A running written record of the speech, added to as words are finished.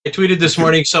tweeted this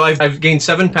morning, so I've gained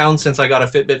 7 pounds since I got a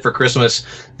Fitbit for Christmas.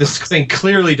 This thing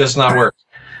clearly does not work.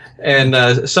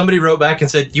 And somebody wrote back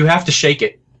and said, you have to shake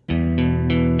it.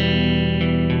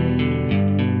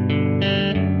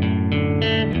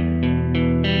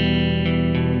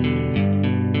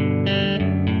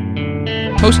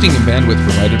 Hosting and bandwidth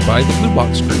provided by the Blue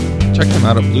Box Group. Check them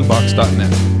out at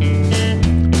bluebox.net.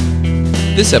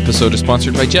 This episode is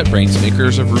sponsored by JetBrains,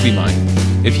 makers of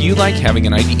RubyMine. If you like having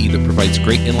an IDE that provides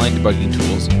great inline debugging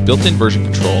tools, built-in version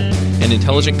control, and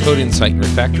intelligent code insight and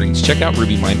refactorings, check out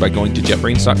RubyMine by going to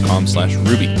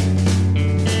jetbrains.com/ruby.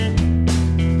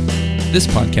 This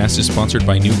podcast is sponsored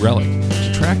by New Relic.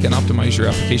 To track and optimize your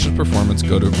application's performance,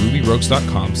 go to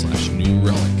rubyrogues.com/New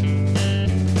Relic.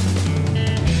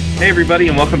 Hey everybody,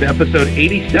 and welcome to episode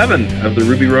 87 of the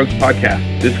Ruby Rogues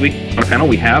podcast. This week on our panel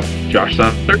we have Josh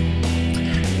Suther.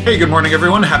 Hey, good morning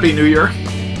everyone. Happy New Year.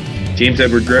 James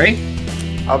Edward Gray.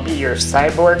 I'll be your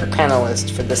cyborg panelist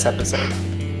for this episode.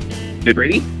 Good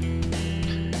Brady.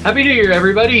 Happy New Year,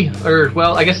 everybody. Or,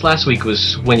 well, I guess last week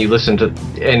was when you listened to...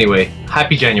 Anyway,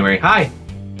 happy January. Hi.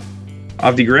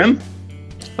 Avdi Grimm.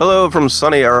 Hello from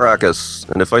sunny Arrakis.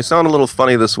 And if I sound a little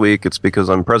funny this week, it's because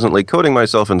I'm presently coating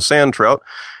myself in sand trout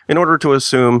in order to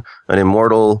assume an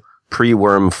immortal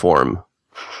pre-worm form.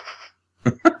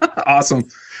 Awesome.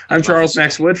 I'm Charles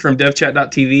Max Wood from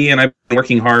devchat.tv, and I've been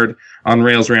working hard on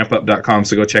railsrampup.com,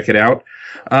 so go check it out.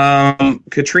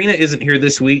 Katrina isn't here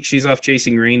this week. She's off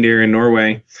chasing reindeer in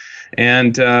Norway.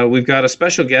 And we've got a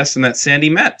special guest, and that's Sandy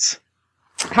Metz.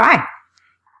 Hi.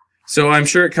 So I'm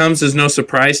sure it comes as no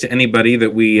surprise to anybody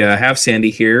that we have Sandy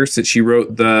here, since she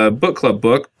wrote the book club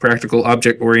book, Practical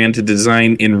Object-Oriented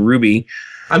Design in Ruby.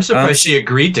 I'm surprised she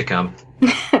agreed to come.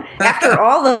 After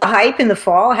all the hype in the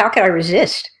fall, how could I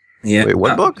resist? Yeah. Wait,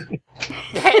 what book?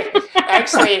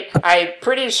 Actually, I'm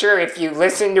pretty sure if you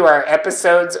listen to our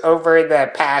episodes over the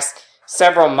past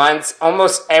several months,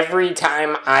 almost every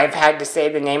time I've had to say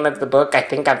the name of the book, I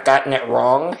think I've gotten it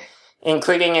wrong,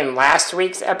 including in last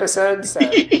week's episode. So,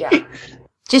 yeah.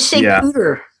 Just say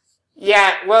Pooter.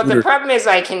 Yeah, well, the problem is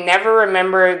I can never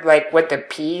remember, like, what the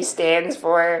P stands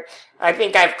for. I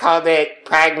think I've called it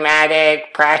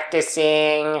pragmatic,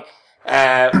 practicing,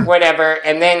 whatever,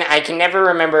 and then I can never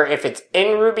remember if it's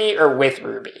in Ruby or with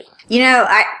Ruby. You know,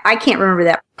 I can't remember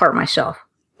that part myself.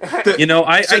 You know,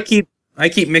 I keep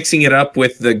mixing it up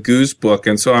with the Goose book,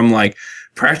 and so I'm like,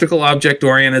 practical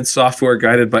object-oriented software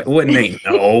guided by... What name?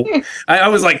 No. I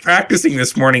was like practicing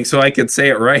this morning so I could say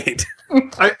it right.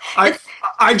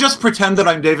 I just pretend that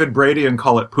I'm David Brady and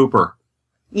call it Pooper.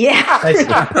 Yeah,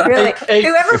 really.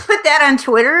 Whoever put that on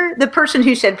Twitter, the person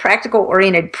who said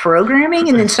practical-oriented programming,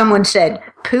 and then someone said,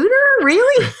 Pooter?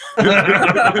 Really?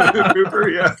 Pooper,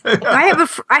 yeah.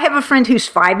 I have a friend who's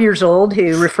 5 years old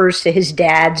who refers to his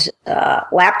dad's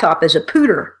laptop as a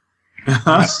Pooter.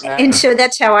 And so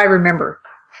that's how I remember.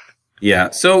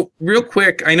 Yeah. So real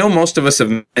quick, I know most of us have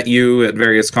met you at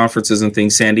various conferences and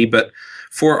things, Sandy, but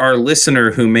for our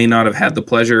listener who may not have had the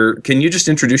pleasure, can you just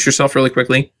introduce yourself really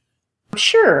quickly?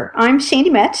 Sure. I'm Sandy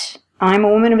Metz. I'm a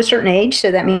woman of a certain age,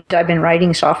 so that means I've been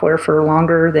writing software for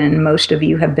longer than most of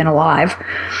you have been alive.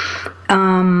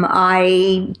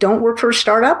 I don't work for a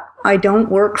startup. I don't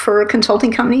work for a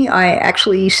consulting company. I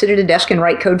actually sit at a desk and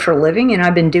write code for a living, and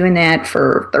I've been doing that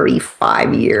for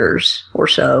 35 years or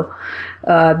so.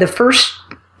 The first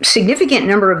significant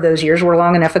number of those years were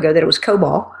long enough ago that it was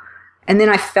COBOL. And then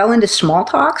I fell into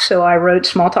Smalltalk, so I wrote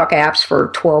Smalltalk apps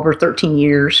for 12 or 13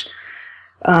 years.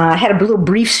 I had a little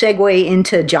brief segue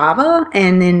into Java,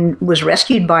 and then was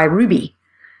rescued by Ruby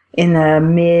in the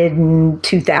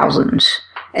mid-2000s.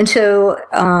 And so,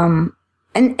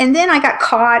 and then I got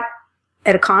caught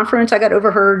at a conference. I got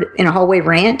overheard in a hallway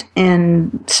rant,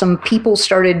 and some people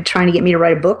started trying to get me to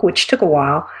write a book, which took a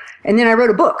while. And then I wrote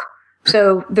a book.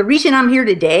 So the reason I'm here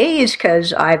today is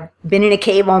because I've been in a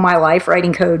cave all my life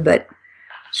writing code, but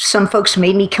some folks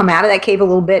made me come out of that cave a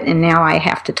little bit, and now I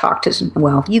have to talk to some,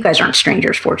 well, you guys aren't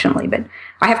strangers, fortunately, but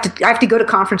I have to go to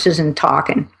conferences and talk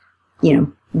and, you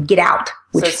know, get out,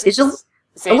 which is a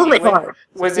little bit hard.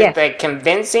 Was it the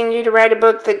convincing you to write a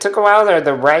book that took a while, or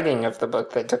the writing of the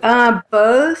book that took a while?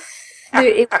 Both.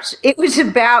 It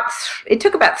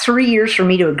took about 3 years for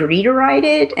me to agree to write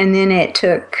it, and then it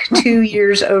took 2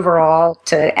 years overall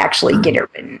to actually get it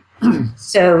written.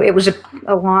 So it was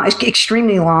a long,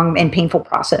 extremely long and painful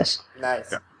process.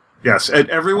 Nice. Yeah. Yes, and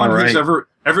everyone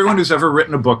who's ever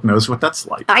written a book knows what that's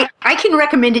like. I can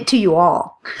recommend it to you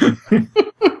all.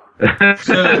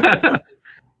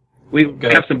 We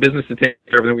have some business to take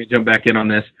care of, and then we jump back in on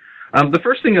this. The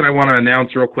first thing that I want to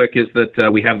announce real quick is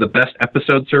that we have the best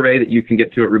episode survey that you can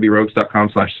get to at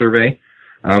rubyrogues.com/survey.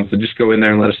 So just go in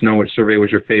there and let us know which survey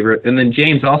was your favorite. And then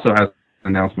James also has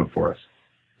an announcement for us.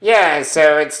 Yeah,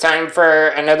 so it's time for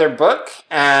another book,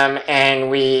 and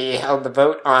we held the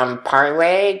vote on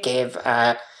Parlay, gave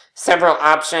several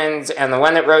options, and the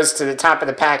one that rose to the top of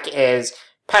the pack is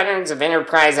Patterns of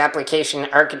Enterprise Application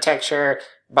Architecture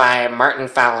by Martin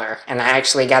Fowler. And I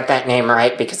actually got that name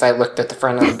right because I looked at the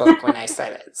front of the book when I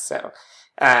said it. So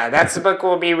that's the book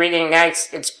we'll be reading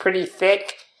next. It's pretty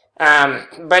thick,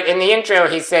 but in the intro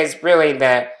he says really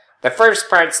the first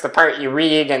part's the part you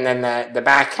read, and then the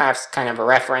back half's kind of a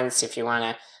reference if you want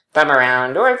to thumb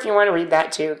around, or if you want to read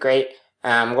that too, great.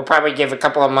 We'll probably give a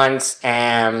couple of months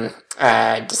and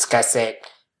discuss it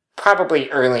probably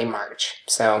early March.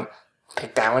 So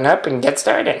pick that one up and get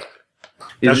started.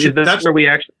 That's where we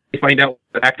actually find out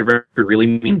what active record really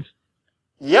means.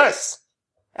 Yes,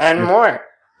 and more.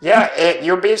 Yeah,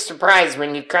 you'll be surprised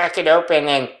when you crack it open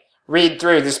and read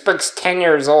through. This book's 10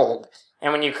 years old.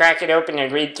 And when you crack it open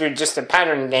and read through just the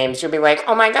pattern names, you'll be like,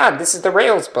 oh my god, this is the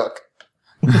Rails book.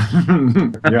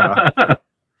 Yeah.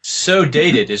 So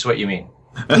dated is what you mean.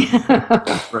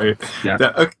 Right.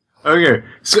 Yeah. Okay.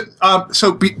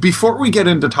 So before we get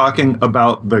into talking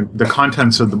about the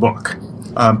contents of the book,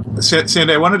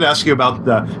 Sandy, I wanted to ask you about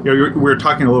we were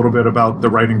talking a little bit about the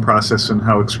writing process and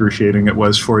how excruciating it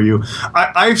was for you.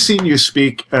 I've seen you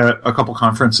speak at a couple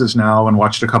conferences now and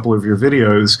watched a couple of your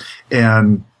videos,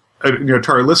 and to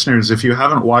our listeners, if you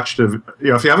haven't watched if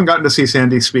you haven't gotten to see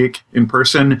Sandy speak in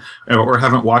person or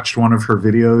haven't watched one of her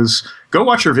videos, go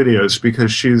watch her videos,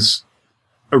 because she's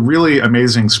a really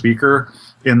amazing speaker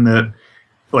in that,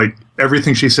 like,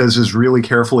 everything she says is really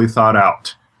carefully thought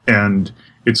out, and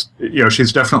it's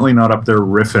she's definitely not up there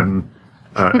riffing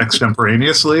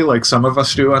extemporaneously like some of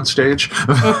us do on stage.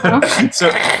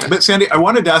 But Sandy, I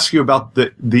wanted to ask you about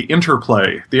the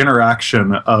interplay, the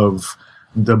interaction of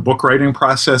the book writing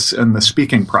process and the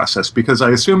speaking process, because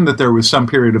I assume that there was some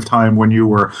period of time when you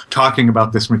were talking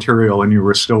about this material and you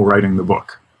were still writing the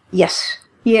book. Yes.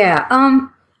 Yeah.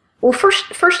 Well, the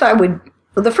first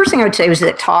thing I would say was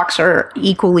that talks are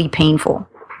equally painful.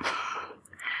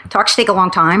 Talks take a long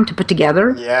time to put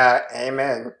together. Yeah,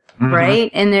 amen.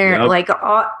 Right? And they're like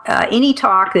any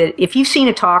talk that, if you've seen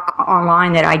a talk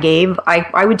online that I gave,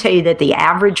 I would tell you that the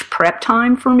average prep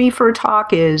time for me for a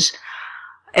talk is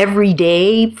every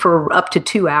day for up to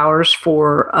 2 hours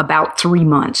for about 3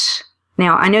 months.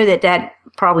 Now, I know that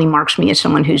probably marks me as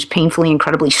someone who's painfully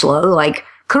incredibly slow. Like,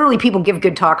 clearly people give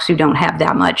good talks who don't have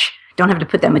to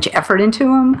put that much effort into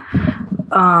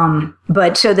them.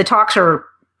 But so the talks are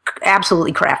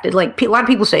absolutely crafted. Like, a lot of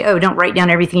people say, oh, don't write down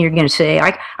everything you're going to say.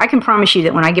 I can promise you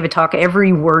that when I give a talk,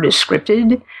 every word is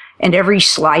scripted and every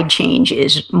slide change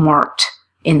is marked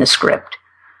in the script.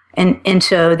 And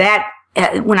so that,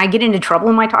 when I get into trouble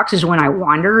in my talks is when I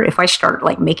wander. If I start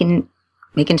like making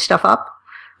stuff up,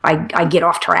 I get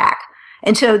off track.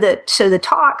 And so the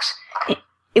talks,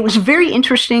 it was very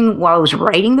interesting while I was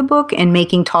writing the book and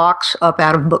making talks up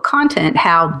out of book content,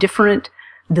 how different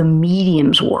the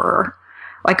mediums were.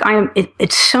 Like,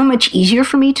 it's so much easier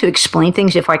for me to explain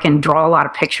things if I can draw a lot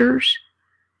of pictures.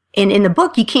 And in the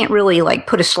book, you can't really like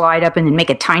put a slide up and then make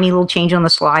a tiny little change on the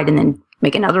slide and then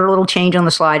make another little change on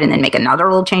the slide and then make another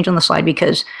little change on the slide,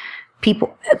 because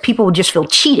people just feel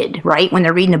cheated, right? When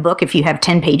they're reading a book, if you have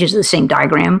 10 pages of the same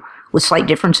diagram with slight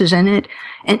differences in it.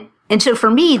 And so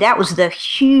for me, that was the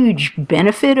huge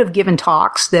benefit of giving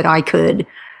talks, that I could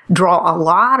draw a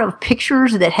lot of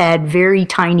pictures that had very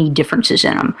tiny differences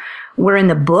in them. Where in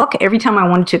the book, every time I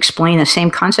wanted to explain the same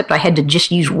concept, I had to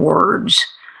just use words.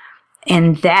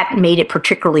 And that made it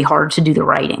particularly hard to do the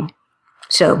writing.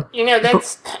 So,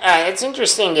 that's it's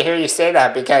interesting to hear you say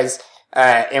that, because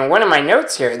in one of my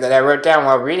notes here that I wrote down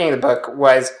while reading the book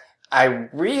was I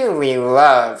really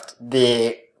loved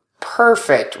the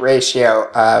perfect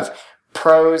ratio of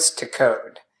prose to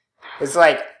code. It's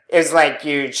like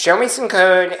you show me some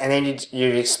code and then you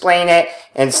explain it,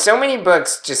 and so many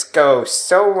books just go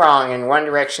so wrong in one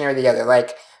direction or the other.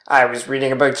 Like, I was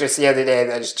reading a book just the other day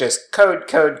that's just code,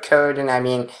 and I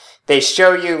mean, they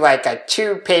show you like a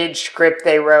 2-page script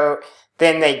they wrote,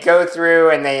 then they go through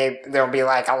and there'll be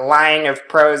like a line of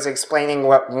prose explaining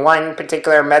what one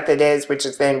particular method is, which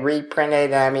is then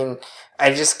reprinted. I mean,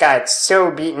 I just got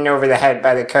so beaten over the head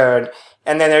by the code.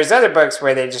 And then there's other books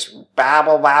where they just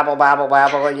babble, and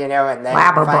then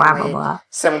finally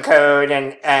some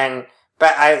code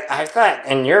but I thought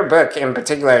in your book in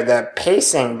particular, the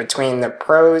pacing between the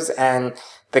prose and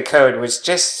the code was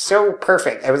just so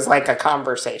perfect. It was like a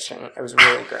conversation. It was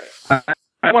really great.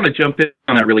 I want to jump in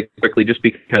on that really quickly, just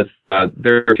because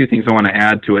there are 2 things I want to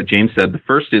add to what James said. The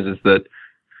first is that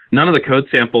none of the code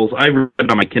samples, I read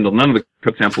it on my Kindle, none of the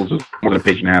code samples was more than a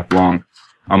page and a half long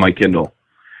on my Kindle.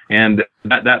 And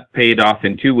that paid off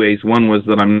in two ways. One was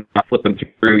that I'm not flipping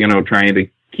through, trying to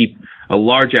keep a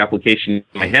large application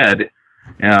in my head.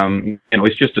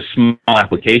 It's just a small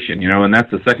application, and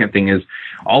that's the second thing is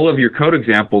all of your code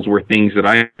examples were things that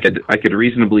I could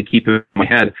reasonably keep in my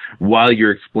head while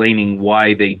you're explaining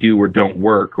why they do or don't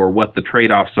work or what the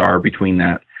trade-offs are between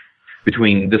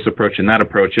this approach and that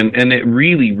approach. And it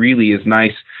really, really is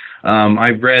nice.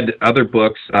 I've read other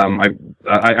books. I'm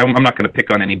not going to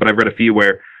pick on any, but I've read a few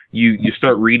where you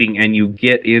start reading and you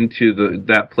get into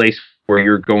that place where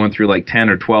you're going through like 10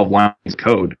 or 12 lines of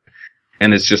code.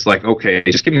 And it's just like, okay,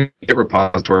 just give me a Git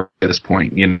repository at this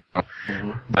point,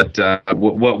 Mm-hmm. But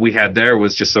what we had there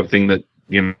was just something that,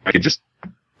 I could just,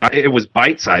 it was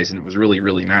bite-sized and it was really,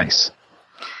 really nice.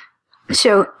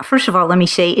 So, first of all, let me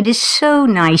say, it is so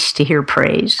nice to hear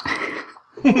praise.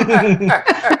 And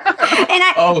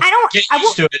I don't get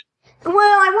used to it. Well,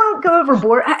 I won't go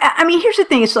overboard. I mean, here's the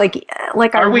thing. It's like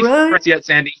Are we friends yet,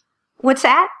 Sandy? What's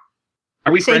that?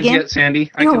 Are we friends yet,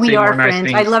 Sandy? We are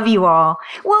friends. I love you all.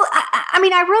 Well, I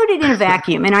mean, I wrote it in a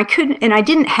vacuum, and I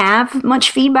didn't have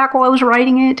much feedback while I was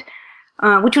writing it,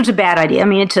 which was a bad idea. I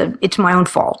mean, it's my own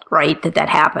fault, right, that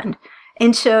happened.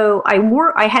 And so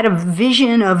I had a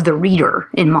vision of the reader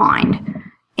in mind,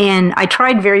 and I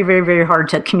tried very, very, very hard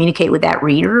to communicate with that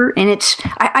reader. And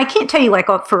I can't tell you, like,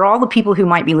 for all the people who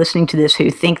might be listening to this who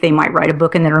think they might write a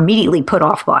book and then are immediately put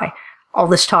off by all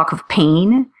this talk of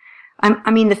pain.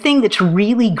 I mean, the thing that's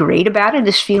really great about it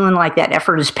is feeling like that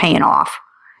effort is paying off.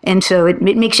 And so it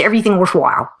makes everything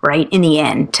worthwhile, right? In the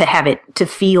end, to have it, to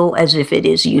feel as if it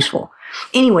is useful.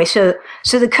 Anyway, so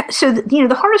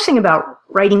the hardest thing about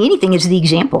writing anything is the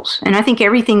examples. And I think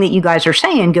everything that you guys are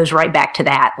saying goes right back to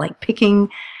that, like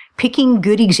picking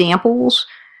good examples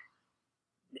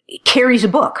carries a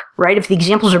book, right? If the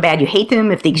examples are bad, you hate them.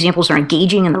 If the examples are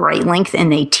engaging in the right length and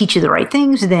they teach you the right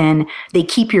things, then they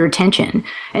keep your attention.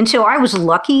 And so I was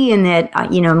lucky in that,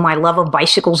 my love of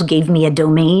bicycles gave me a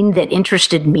domain that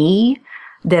interested me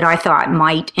that I thought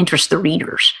might interest the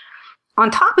readers. On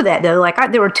top of that, though,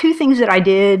 there were two things that I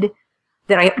did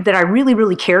that I really,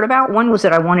 really cared about. One was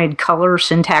that I wanted color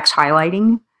syntax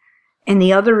highlighting. And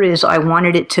the other is I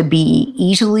wanted it to be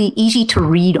easy to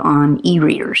read on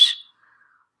e-readers.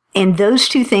 And those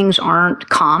two things aren't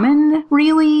common,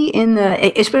 really,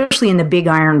 especially in the big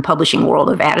iron publishing world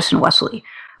of Addison Wesley.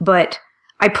 But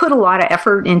I put a lot of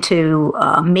effort into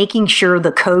making sure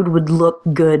the code would look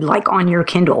good, like on your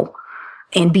Kindle,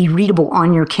 and be readable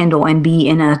on your Kindle, and be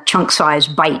in a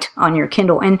chunk-sized byte on your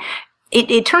Kindle. And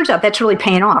it turns out that's really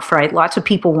paying off, right? Lots of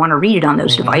people want to read it on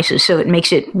those devices, so it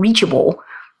makes it reachable.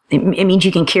 It means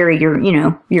you can carry your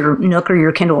Nook or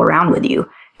your Kindle around with you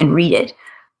and read it.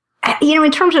 In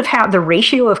terms of how the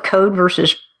ratio of code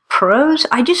versus prose,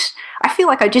 I feel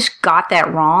like I just got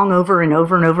that wrong over and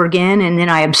over and over again, and then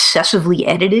I obsessively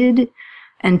edited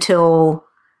until,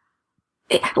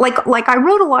 like I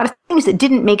wrote a lot of things that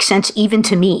didn't make sense even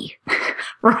to me,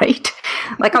 right?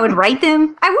 Like I would write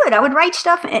them, I would write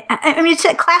stuff. I mean, it's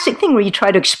that classic thing where you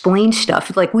try to explain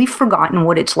stuff. Like we've forgotten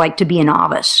what it's like to be a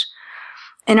novice.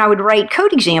 And I would write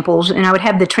code examples, and I would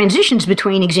have the transitions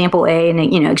between example A and,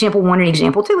 example 1 and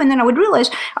example 2. And then I would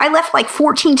realize I left like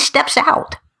 14 steps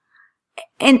out.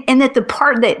 And that the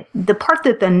part that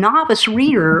the novice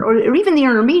reader or even the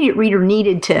intermediate reader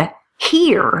needed to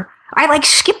hear, I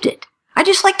skipped it. I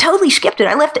just totally skipped it.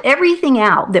 I left everything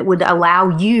out that would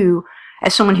allow you,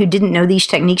 as someone who didn't know these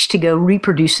techniques, to go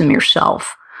reproduce them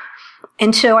yourself.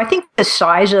 And so I think the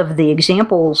size of the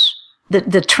examples,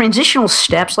 the transitional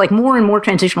steps, more and more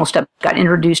transitional steps got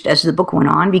introduced as the book went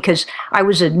on, because I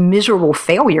was a miserable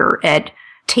failure at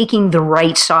taking the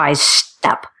right size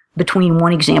step between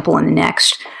one example and the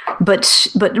next, but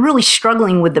really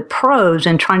struggling with the prose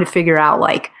and trying to figure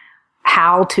out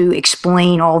how to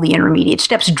explain all the intermediate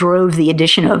steps drove the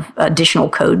addition of additional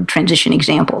code transition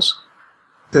examples.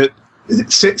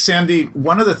 Sandy,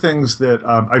 one of the things that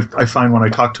I find when I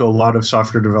talk to a lot of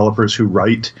software developers who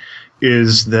write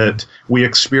is that we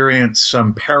experience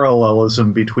some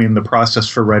parallelism between the process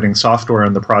for writing software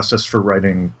and the process for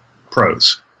writing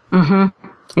prose.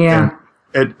 Mm-hmm. Yeah.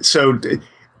 And so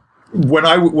when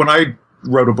I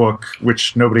wrote a book,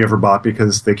 which nobody ever bought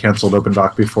because they canceled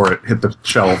OpenDoc before it hit the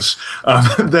shelves,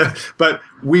 but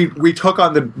we took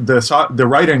on the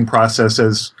writing process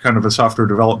as kind of a software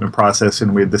development process,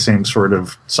 and we had the same sort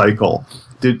of cycle.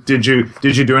 Did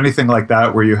you do anything like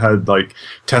that where you had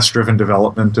test-driven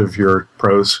development of your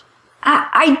prose?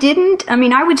 I didn't. I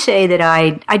mean, I would say that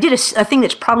I did a thing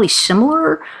that's probably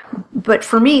similar, but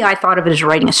for me, I thought of it as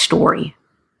writing a story.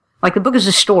 Like the book is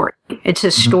a story. It's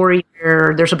a story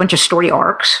where there's a bunch of story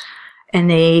arcs, and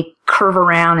they curve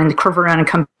around and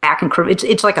come back and curve.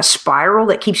 It's like a spiral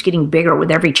that keeps getting bigger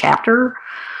with every chapter.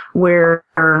 Where,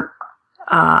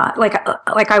 like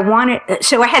I wanted.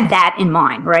 So I had that in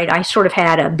mind, right? I sort of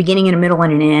had a beginning and a middle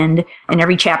and an end, and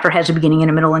every chapter has a beginning and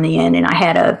a middle and the end. And I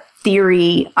had a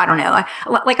theory. I don't know.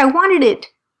 I wanted it.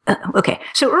 Okay.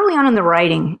 So early on in the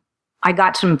writing, I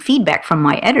got some feedback from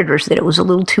my editors that it was a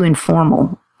little too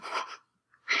informal.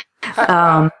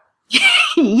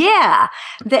 Yeah,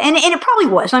 and it probably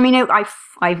was. I mean,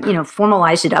 I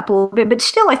formalized it up a little bit, but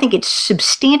still, I think it's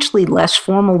substantially less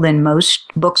formal than most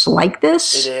books like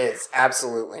this. It is,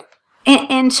 absolutely.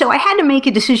 And so I had to make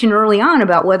a decision early on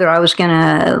about whether I was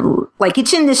gonna, like,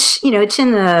 it's in this, it's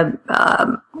in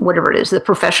the whatever it is, the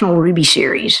Professional Ruby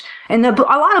series, and a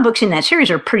lot of books in that series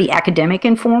are pretty academic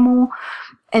and formal.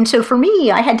 And so for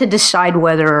me, I had to decide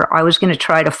whether I was going to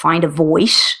try to find a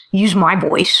voice, use my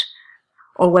voice,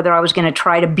 or whether I was going to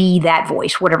try to be that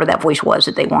voice, whatever that voice was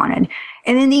that they wanted.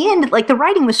 And in the end, like, the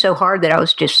writing was so hard that I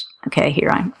was just, okay, here,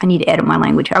 I need to edit my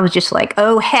language. I was just like,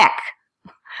 oh, heck,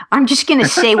 I'm just going to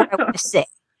say what I want to say.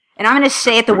 And I'm going to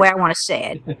say it the way I want to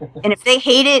say it. And if they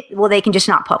hate it, well, they can just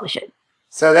not publish it.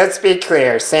 So let's be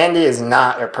clear. Sandy is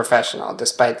not a professional,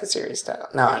 despite the series title.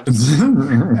 No, I'm just,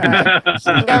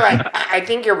 I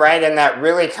think you're right, and that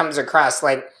really comes across.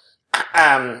 Like,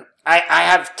 I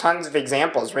have tons of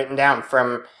examples written down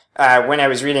from when I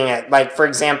was reading it. Like, for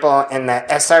example, in the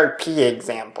SRP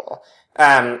example,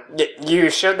 you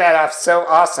showed that off so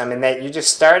awesome, in that you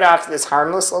just start off this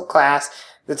harmless little class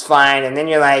that's fine, and then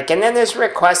you're like, and then this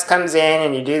request comes in,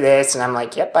 and you do this, and I'm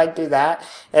like, yep, I'd do that.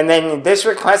 And then this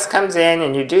request comes in,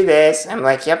 and you do this, and I'm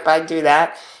like, yep, I'd do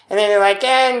that. And then you're like,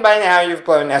 and by now you've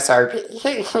blown SRP,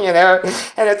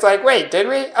 And it's like, wait, did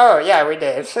we? Oh, yeah, we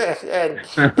did. And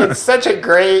it's such a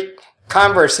great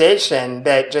conversation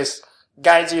that just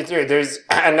guides you through. There's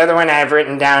another one I've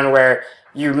written down where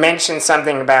you mentioned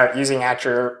something about using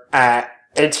actual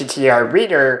ATTR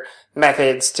reader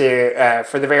methods to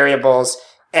for the variables,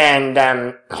 and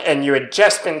you had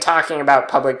just been talking about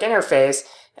public interface,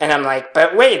 and I'm like,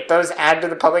 but wait, those add to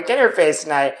the public interface,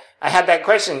 and I had that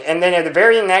question, and then in the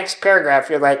very next paragraph,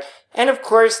 you're like, and of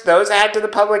course, those add to the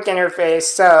public interface,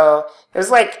 so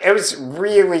it was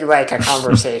really like a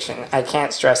conversation. I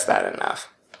can't stress that enough.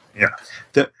 Yeah.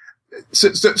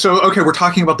 So okay, we're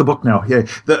talking about the book now. Yay.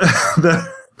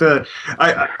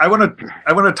 I want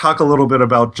to talk a little bit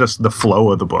about just the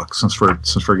flow of the book, since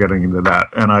we're getting into that.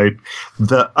 And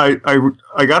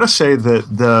I gotta say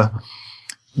that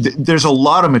there's a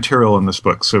lot of material in this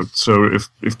book. So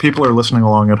if people are listening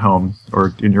along at home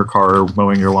or in your car or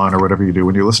mowing your lawn or whatever you do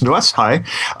when you listen to us, hi.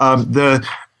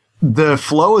 The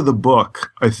flow of the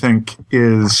book, I think,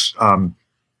 is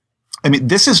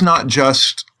this is not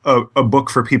just a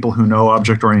book for people who know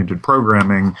object-oriented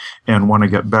programming and want to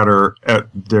get better at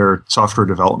their software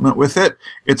development with it.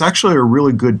 It's actually a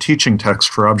really good teaching text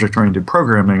for object-oriented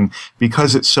programming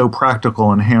because it's so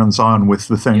practical and hands-on with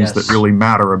the things that really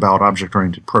matter about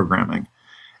object-oriented programming.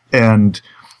 And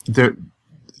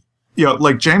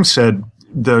like James said,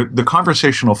 the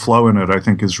conversational flow in it, I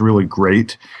think, is really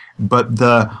great. But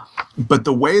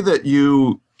the way that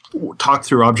you talk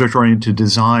through object-oriented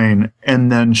design and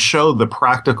then show the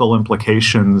practical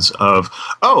implications of,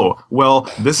 oh, well,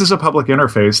 this is a public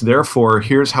interface, therefore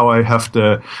here's how I have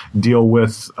to deal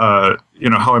with, how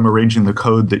I'm arranging the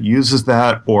code that uses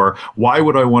that, or why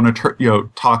would I want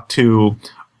to, talk to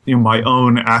my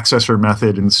own accessor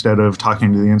method instead of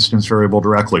talking to the instance variable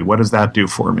directly. What does that do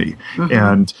for me?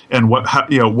 Mm-hmm. And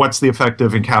what's the effect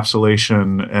of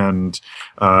encapsulation and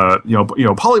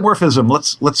polymorphism?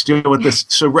 Let's deal with this.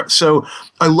 So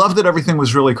I love that everything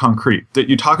was really concrete. That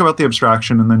you talk about the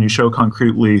abstraction and then you show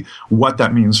concretely what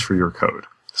that means for your code.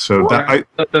 So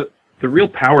the real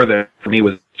power there for me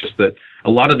was just that a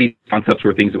lot of these concepts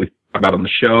were things that we've talked about on the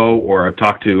show, or I've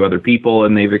talked to other people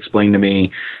and they've explained to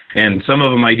me, and some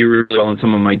of them I do really well and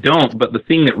some of them I don't. But the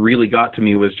thing that really got to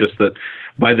me was just that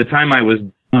by the time I was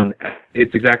done,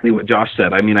 it's exactly what Josh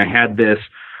said. I mean, I had this,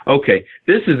 okay,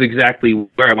 this is exactly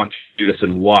where I want to do this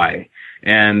and why.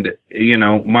 And,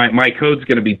 my code's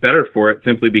going to be better for it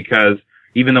simply because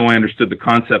even though I understood the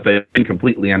concept, I didn't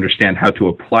completely understand how to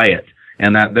apply it.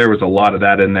 And that there was a lot of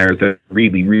that in there that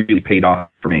really, really paid off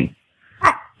for me.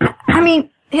 I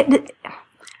mean,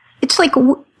 it's like,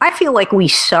 I feel like we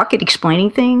suck at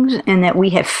explaining things and that we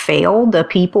have failed the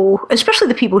people, especially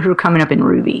the people who are coming up in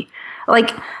Ruby. Like,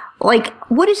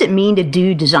 what does it mean to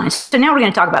do design? So now we're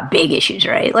going to talk about big issues,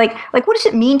 right? Like what does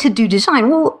it mean to do design?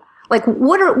 Well, like,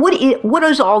 what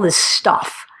is all this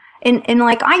stuff? And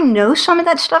like, I know some of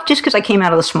that stuff just because I came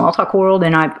out of the Smalltalk world,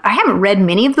 and I haven't read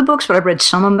many of the books, but I've read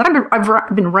some of them. But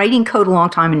I've been writing code a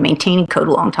long time and maintaining code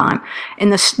a long time.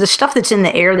 And the stuff that's in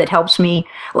the air that helps me,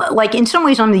 like, in some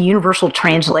ways I'm the universal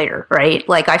translator, right?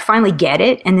 Like, I finally get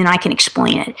it, and then I can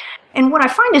explain it. And what I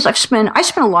find is I spend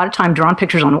a lot of time drawing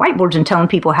pictures on whiteboards and telling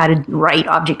people how to write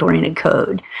object-oriented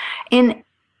code. And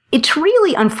it's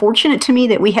really unfortunate to me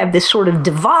that we have this sort of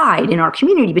divide in our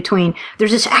community between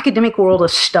there's this academic world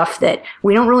of stuff that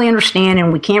we don't really understand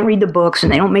and we can't read the books and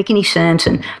they don't make any sense.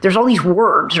 And there's all these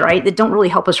words, right, that don't really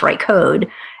help us write code.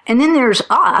 And then there's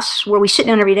us, where we sit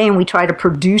down every day and we try to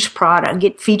produce product,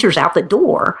 get features out the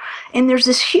door. And there's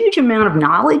this huge amount of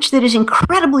knowledge that is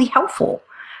incredibly helpful.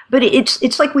 But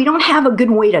it's like we don't have a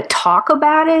good way to talk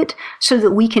about it so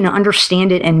that we can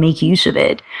understand it and make use of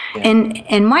it. Yeah.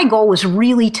 And my goal was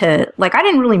really to, like, I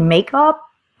didn't really make up.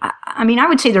 I mean, I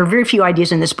would say there are very few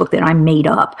ideas in this book that I made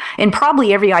up. And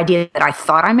probably every idea that I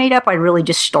thought I made up, I really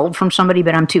just stole from somebody,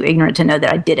 but I'm too ignorant to know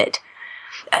that I did it.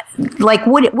 Like,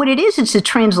 what it is, it's a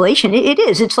translation. It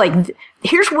is. It's like,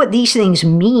 here's what these things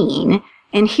mean,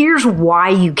 and here's why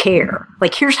you care.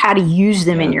 Like, here's how to use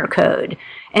them in your code.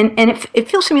 And it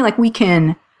feels to me like we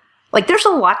can, like, there's a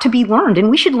lot to be learned, and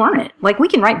we should learn it. Like, we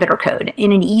can write better code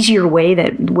in an easier way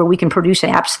where we can produce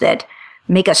apps that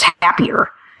make us happier.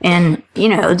 And, you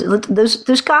know,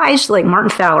 those guys like Martin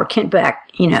Fowler, Kent Beck,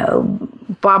 you know,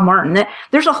 Bob Martin,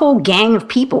 there's a whole gang of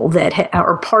people that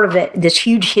are part of this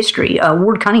huge history,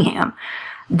 Ward Cunningham,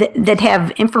 that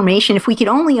have information. If we could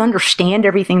only understand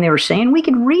everything they were saying, we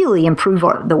could really improve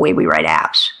the way we write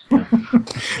apps.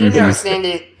 You know,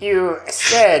 Sandy, you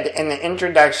said in the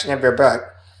introduction of your book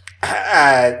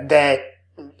that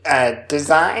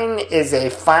design is a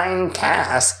fine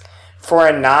task for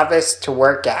a novice to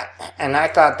work at. And I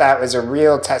thought that was a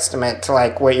real testament to,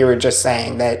 like, what you were just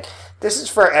saying, that this is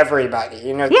for everybody.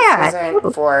 You know, this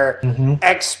isn't for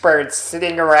experts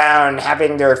sitting around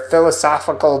having their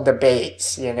philosophical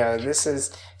debates. You know, this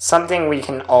is something we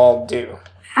can all do.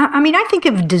 I mean, I think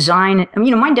of design,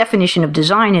 you know, my definition of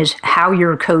design is how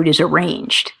your code is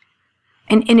arranged.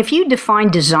 And if you define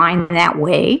design that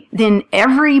way, then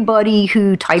everybody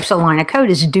who types a line of code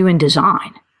is doing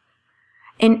design.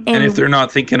 And if they're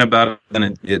not thinking about it,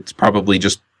 then it's probably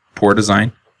just poor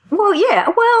design. Well, yeah.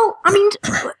 Well, I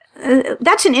mean,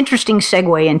 that's an interesting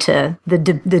segue into the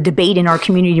debate in our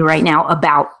community right now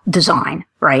about design,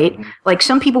 right? Like,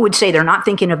 some people would say they're not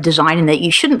thinking of design and that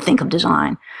you shouldn't think of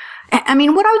design. I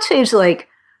mean, what I would say is like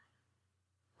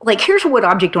here's what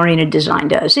object-oriented design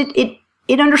does.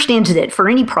 It understands that for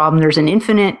any problem, there's an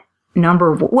infinite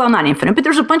number of, well, not infinite, but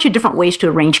there's a bunch of different ways to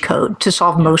arrange code to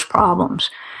solve most problems.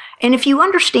 And if you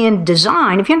understand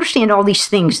design, if you understand all these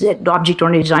things that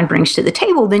object-oriented design brings to the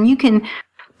table, then you can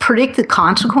predict the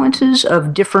consequences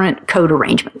of different code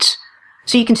arrangements.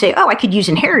 So you can say, oh, I could use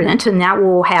inheritance, and that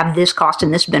will have this cost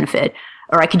and this benefit.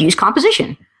 Or I could use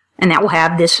composition, and that will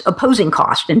have this opposing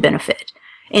cost and benefit.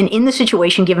 And in the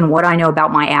situation, given what I know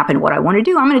about my app and what I want to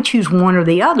do, I'm going to choose one or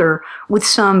the other with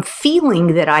some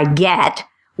feeling that I get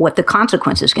what the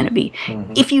consequence is going to be.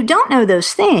 Mm-hmm. If you don't know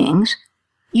those things,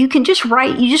 you just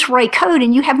write code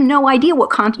and you have no idea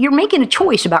what you're making a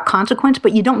choice about consequence,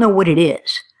 but you don't know what it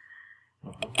is.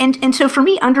 And so for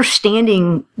me,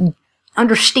 understanding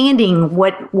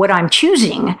what I'm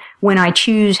choosing when I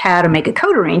choose how to make a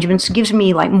code arrangements gives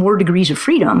me like more degrees of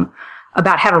freedom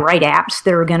about how to write apps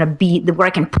that are going to be where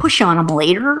I can push on them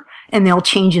later and they'll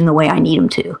change in the way I need them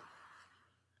to.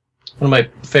 One of my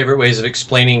favorite ways of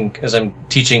explaining, as I'm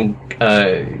teaching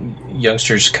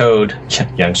youngsters code,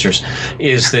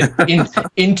 is that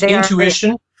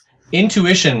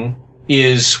intuition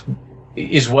is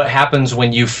what happens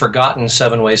when you've forgotten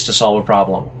 7 ways to solve a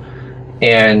problem.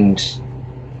 And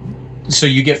so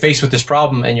you get faced with this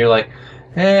problem and you're like,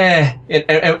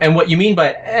 and what you mean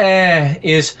by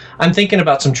is I'm thinking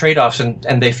about some trade-offs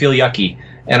and they feel yucky.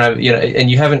 And and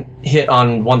you haven't hit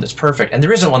on one that's perfect, and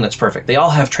there isn't one that's perfect. They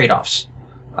all have trade-offs.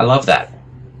 I love that.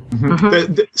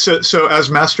 Mm-hmm. So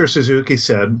as Master Suzuki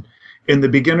said, in the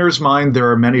beginner's mind there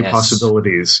are many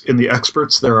possibilities. In the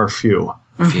experts there are few.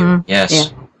 Mm-hmm.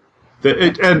 Yes.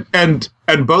 Yeah. And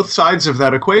both sides of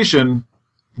that equation,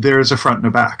 there's a front and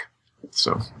a back.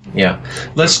 So yeah,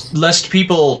 lest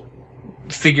people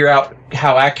figure out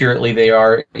how accurately they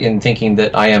are in thinking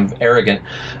that I am arrogant.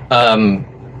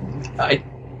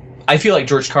 I feel like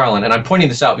George Carlin, and I'm pointing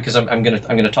this out because I'm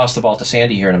gonna toss the ball to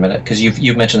Sandy here in a minute because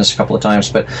you've mentioned this a couple of times.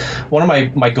 But one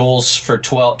of my goals for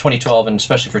 2012 and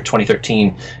especially for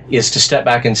 2013 is to step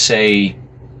back and say,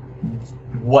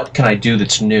 what can I do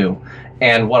that's new?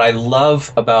 And what I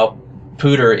love about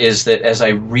Pooter is that as I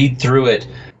read through it,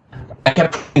 I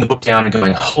kept putting the book down and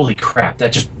going, holy crap,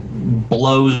 that just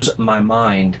blows my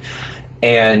mind.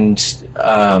 And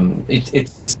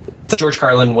it's George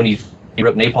Carlin, when he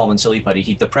wrote Napalm and Silly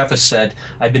Putty, the preface said,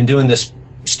 I've been doing this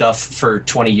stuff for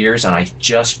 20 years and I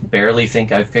just barely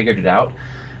think I've figured it out.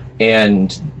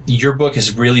 And your book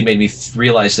has really made me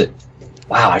realize that,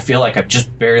 wow, I feel like I've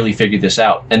just barely figured this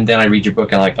out. And then I read your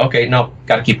book and I'm like, okay, no,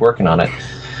 got to keep working on it.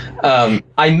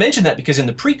 I mentioned that because in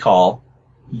the pre-call,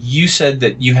 you said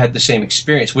that you had the same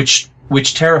experience, which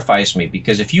terrifies me,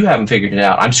 because if you haven't figured it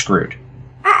out, I'm screwed.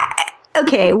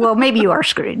 Okay, well, maybe you are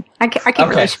screwed. I can't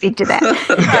really speak to that.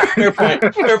 Fair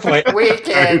point. Fair point. We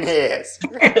can his.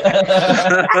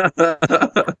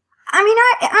 I mean,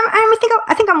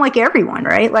 I think I'm like everyone,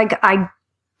 right? Like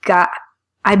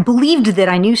I believed that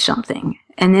I knew something,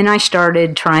 and then I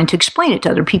started trying to explain it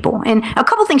to other people. And a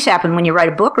couple things happen when you write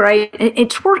a book, right?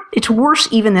 It's worse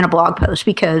even than a blog post,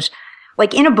 because,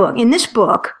 like, in this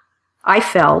book, I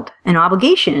felt an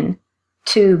obligation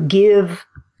to give,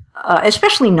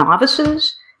 especially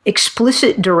novices,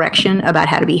 explicit direction about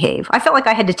how to behave. I felt like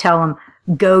I had to tell them,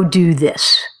 go do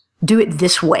this. Do it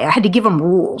this way. I had to give them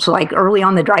rules, like early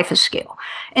on the Dreyfus scale.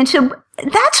 And so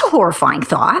that's a horrifying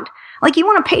thought. Like, you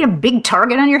want to paint a big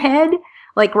target on your head?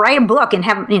 Like, write a book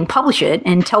and publish it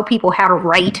and tell people how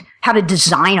to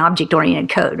design object-oriented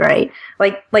code, right?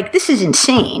 Like this is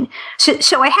insane.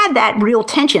 So I had that real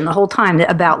tension the whole time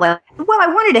about, like, well, I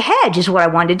wanted to hedge is what I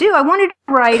wanted to do. I wanted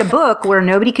to write a book where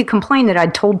nobody could complain that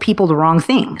I'd told people the wrong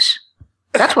things.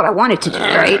 That's what I wanted to do,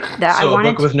 right? So a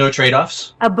book with no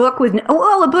trade-offs? A book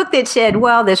that said,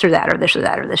 well, this or that, or this or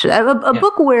that, or this or that. A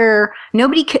book where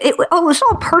nobody could, it was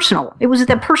all personal. It was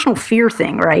that personal fear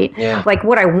thing, right? Yeah. Like,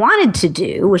 what I wanted to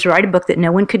do was write a book that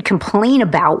no one could complain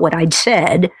about what I'd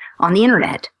said on the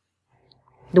internet.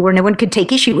 Where no one could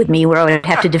take issue with me, where I would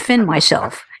have to defend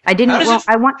myself. I didn't,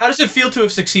 how does it feel to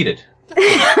have succeeded?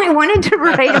 I wanted to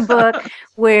write a book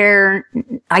where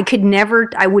I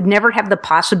would never have the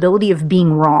possibility of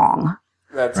being wrong.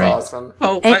 That's awesome.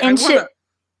 Well, I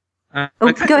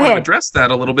want to address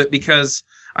that a little bit, because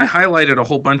I highlighted a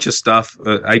whole bunch of stuff.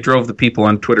 I drove the people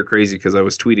on Twitter crazy because I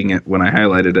was tweeting it when I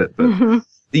highlighted it.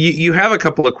 But you have a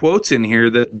couple of quotes in here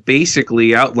that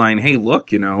basically outline, hey,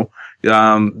 look,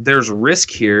 there's risk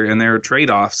here and there are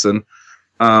trade-offs. And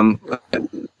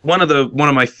one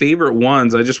of my favorite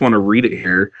ones, I just want to read it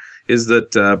here, is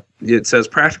that it says,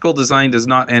 practical design does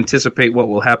not anticipate what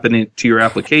will happen to your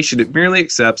application. It merely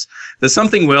accepts that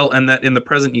something will, and that in the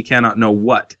present you cannot know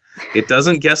what. It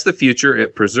doesn't guess the future.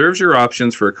 It preserves your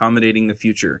options for accommodating the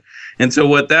future. And so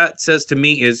what that says to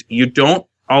me is, you don't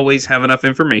always have enough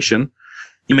information.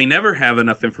 You may never have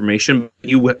enough information.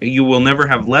 You will never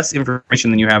have less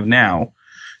information than you have now.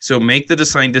 So make the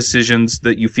design decisions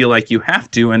that you feel like you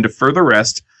have to, and defer the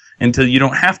rest until you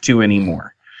don't have to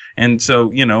anymore. And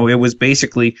so, it was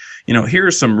basically, here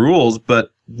are some rules,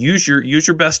 but use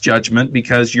your best judgment,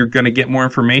 because you're going to get more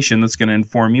information that's going to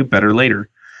inform you better later.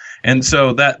 And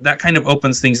so that kind of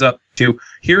opens things up to,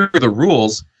 here are the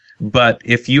rules, but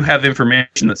if you have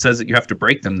information that says that you have to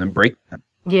break them, then break them.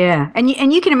 Yeah. And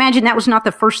you can imagine that was not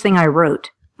the first thing I wrote.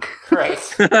 Right.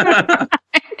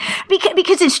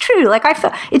 Because it's true. Like, I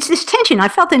felt it's this tension. I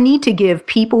felt the need to give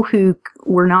people who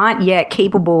were not yet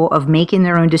capable of making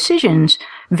their own decisions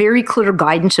very clear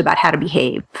guidance about how to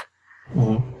behave.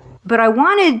 Mm-hmm. But I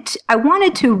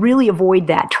wanted to really avoid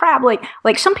that trap.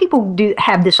 Like some people do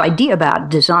have this idea about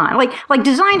design. Like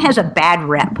design has a bad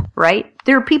rep, right?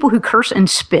 There are people who curse and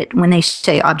spit when they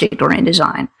say object-oriented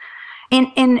design.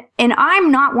 And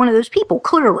I'm not one of those people,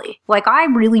 clearly. Like, I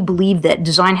really believe that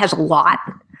design has a lot.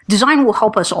 Design will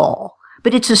help us all.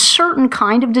 But it's a certain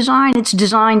kind of design. It's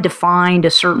design defined a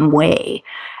certain way.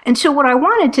 And so what I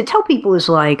wanted to tell people is,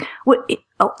 like,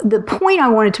 the point I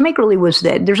wanted to make really was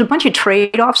that there's a bunch of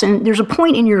trade-offs, and there's a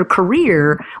point in your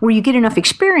career where you get enough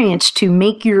experience to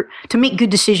make good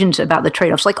decisions about the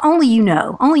trade-offs. Like, only you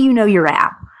know your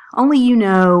app. Only you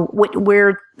know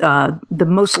where the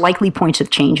most likely points of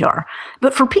change are.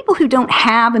 But for people who don't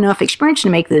have enough experience to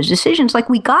make those decisions, like,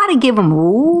 we got to give them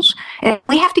rules, and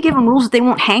we have to give them rules that they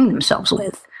won't hang themselves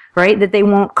with, right? That they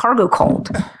won't cargo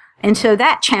cult. And so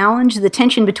that challenge, the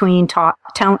tension between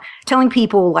telling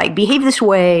people, like, behave this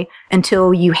way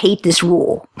until you hate this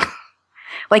rule.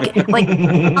 That's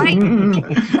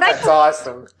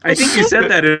awesome. I think you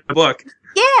said that in the book.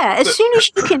 Yeah, as soon as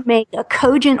you can make a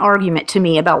cogent argument to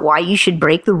me about why you should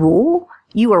break the rule,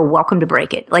 you are welcome to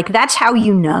break it. Like, that's how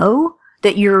you know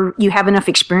that you have enough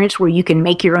experience where you can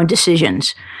make your own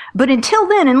decisions. But until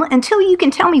then, until you can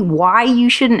tell me why you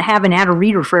shouldn't have an adder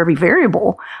reader for every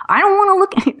variable, I don't want to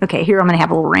look. Okay, here I'm going to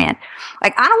have a little rant.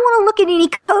 Like, I don't want to look at any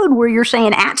code where you're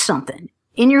saying at something.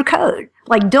 in your code.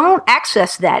 Like, don't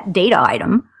access that data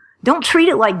item. Don't treat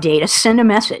it like data. Send a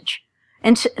message.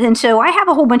 And so I have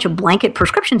a whole bunch of blanket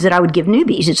prescriptions that I would give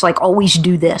newbies. It's like, always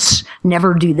do this,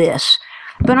 never do this.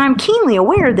 But I'm keenly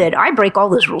aware that I break all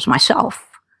those rules myself.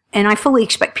 And I fully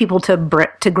expect people to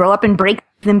grow up and break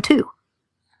them too.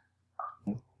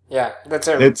 Yeah, that's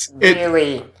a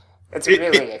really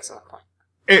excellent point.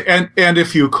 And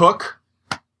if you cook,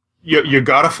 you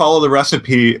got to follow the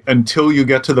recipe until you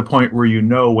get to the point where you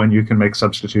know when you can make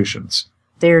substitutions.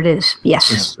 There it is.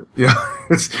 Yes.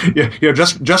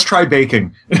 Just try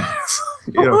baking.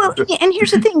 Well, and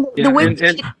here's the thing: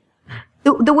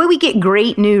 the way we get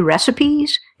great new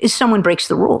recipes is someone breaks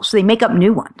the rules. They make up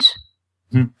new ones.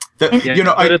 But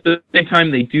at the same time,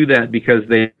 they do that because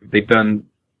they've done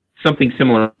something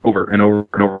similar over and over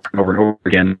and over and over and over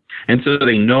again, and so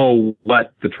they know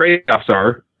what the trade-offs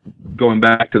are. Going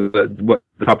back to what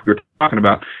the topic we were talking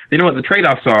about, they know what the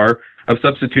trade-offs are of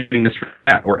substituting this for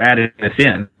that or adding this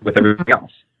in with everything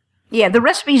else. Yeah, the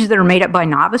recipes that are made up by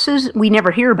novices, we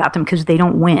never hear about them because they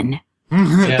don't win. I'm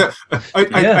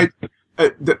going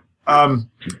to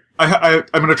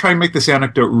try and make this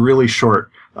anecdote really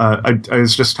short. I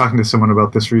was just talking to someone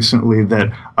about this recently,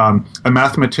 that a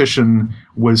mathematician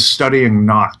was studying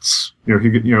knots,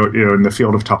 in the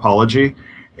field of topology,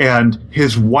 and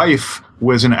his wife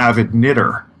was an avid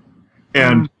knitter,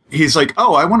 and he's like,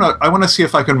 "Oh, I want to see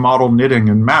if I can model knitting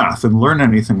in math and learn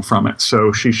anything from it."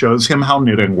 So she shows him how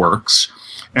knitting works,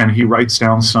 and he writes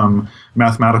down some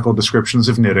mathematical descriptions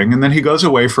of knitting, and then he goes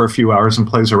away for a few hours and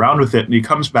plays around with it, and he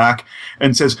comes back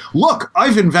and says, "Look,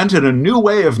 I've invented a new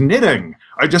way of knitting.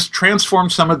 I just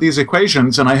transformed some of these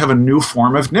equations, and I have a new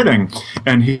form of knitting."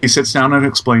 And he sits down and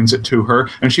explains it to her,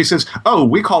 and she says, "Oh,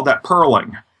 we call that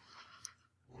purling."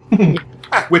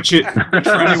 Which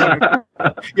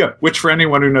for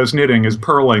anyone who knows knitting, is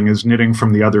purling is knitting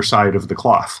from the other side of the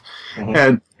cloth.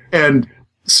 Mm-hmm. And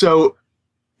so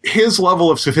his level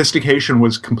of sophistication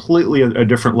was completely a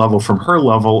different level from her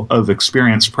level of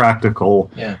experience,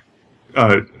 practical,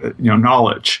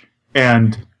 knowledge.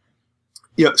 And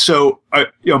so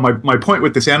my point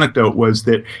with this anecdote was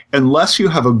that unless you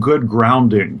have a good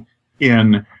grounding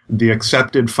in the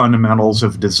accepted fundamentals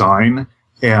of design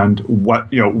and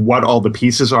what all the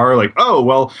pieces are, like, oh,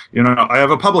 well, I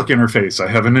have a public interface, I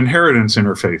have an inheritance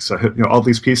interface, I have, all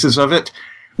these pieces of it.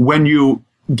 When you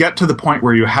get to the point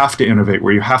where you have to innovate,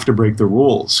 where you have to break the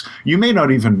rules, you may not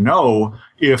even know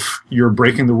if you're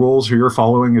breaking the rules or you're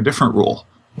following a different rule.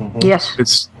 Mm-hmm. Yes.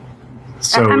 It's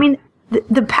so. I mean,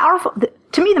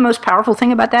 to me, the most powerful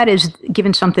thing about that is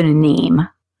giving something a name.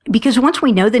 Because once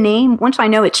we know the name, once I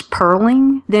know it's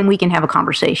purling, then we can have a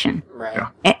conversation. Right. Yeah.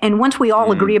 And once we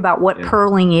all agree about what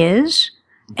purling is,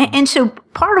 and so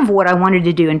part of what I wanted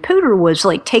to do in Pooter was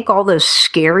like take all those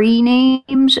scary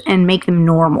names and make them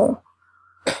normal.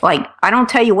 Like, I don't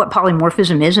tell you what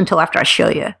polymorphism is until after I show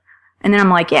you. And then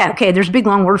I'm like, yeah, okay, there's a big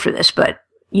long word for this, but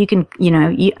you can,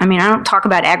 I don't talk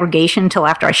about aggregation until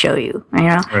after I show you.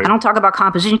 Right. I don't talk about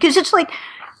composition because it's like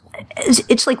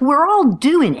we're all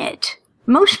doing it.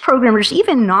 Most programmers,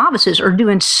 even novices, are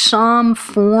doing some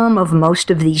form of most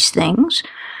of these things,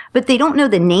 but they don't know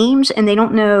the names and they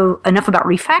don't know enough about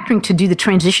refactoring to do the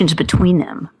transitions between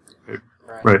them.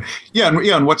 Right. Yeah.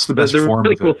 And what's the best form? The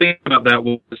really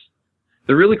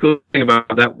cool thing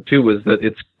about that too was that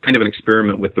it's kind of an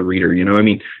experiment with the reader.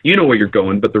 Where you're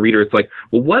going, but the reader, it's like,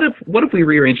 well, what if we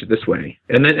rearrange it this way?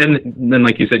 And then,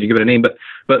 like you said, you give it a name.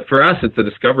 But for us, it's a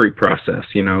discovery process.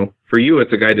 For you,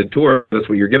 it's a guided tour. That's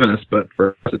what you're giving us. But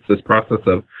for us, it's this process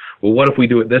of, well, what if we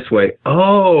do it this way?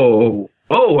 Oh,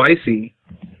 I see.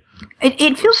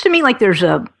 It feels to me like there's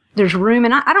room,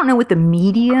 and I don't know what the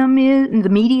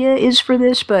media is for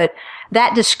this, but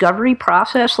that discovery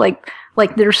process, like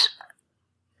there's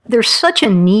such a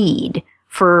need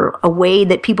for a way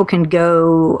that people can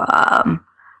go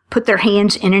put their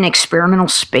hands in an experimental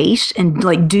space and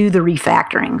like do the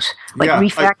refactorings,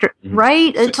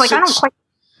 right? It's like I don't quite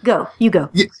go. You go.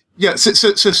 Yeah.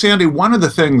 So Sandy, one of the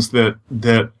things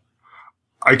that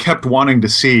I kept wanting to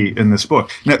see in this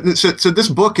book. Now, so this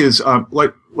book is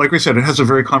like we said, it has a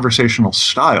very conversational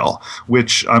style,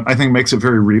 which I think makes it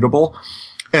very readable.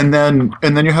 And then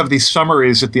you have these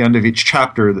summaries at the end of each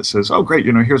chapter that says, "Oh, great,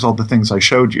 here's all the things I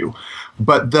showed you."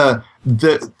 But the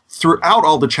throughout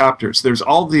all the chapters, there's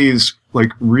all these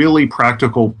like really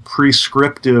practical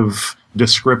prescriptive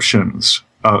descriptions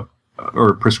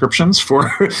or prescriptions for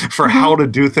how to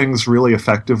do things really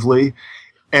effectively.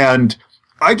 And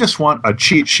I just want a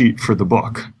cheat sheet for the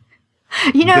book.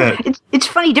 It's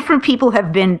funny. Different people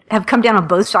have come down on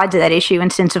both sides of that issue,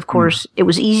 and since, of course, it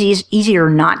was easier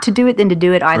not to do it than to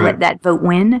do it, I let that vote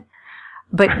win.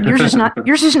 but yours is not.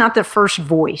 Yours is not the first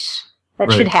voice.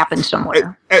 That should happen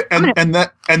somewhere.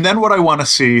 And then what I want to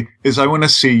see is I want to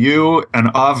see you and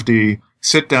Avdi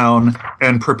sit down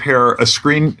and prepare a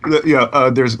screen.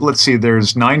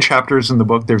 There's 9 chapters in the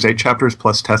book. There's 8 chapters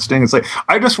plus testing. It's like,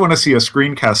 I just want to see a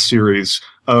screencast series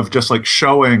of just like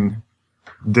showing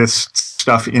this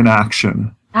stuff in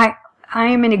action. I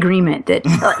am in agreement that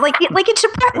it's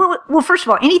well, first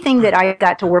of all, anything that I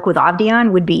got to work with Avdi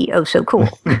on would be so cool.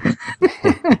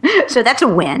 So that's a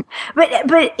win.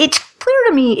 But it's clear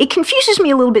to me, it confuses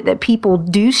me a little bit that people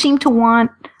do seem to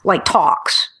want like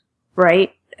talks,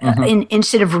 right?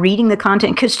 Instead of reading the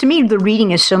content, because to me the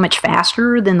reading is so much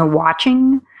faster than the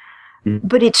watching.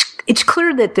 But it's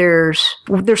clear that there's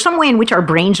some way in which our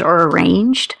brains are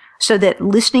arranged so that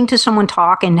listening to someone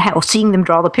talk and seeing them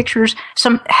draw the pictures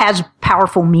has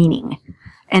powerful meaning.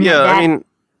 And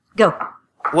go.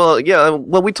 Well,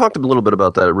 we talked a little bit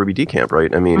about that at Ruby Decamp,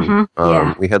 right? I mean,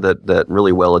 we had that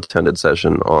really well-attended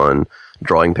session on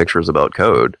drawing pictures about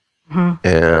code.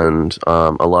 And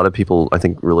a lot of people, I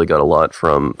think, really got a lot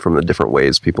from the different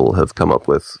ways people have come up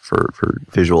with for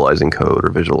visualizing code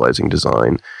or visualizing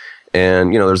design.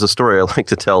 And, there's a story I like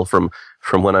to tell from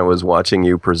when I was watching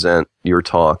you present your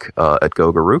talk at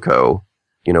Gogaruko,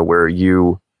 where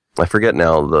I forget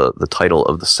now the title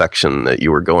of the section that you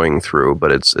were going through,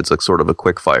 but it's like sort of a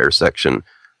quick fire section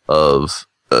of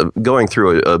going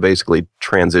through basically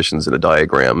transitions in a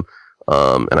diagram.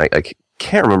 And I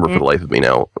can't remember for the life of me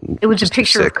now. It was a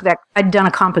picture that I'd done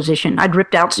a composition. I'd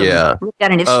ripped out some. Ripped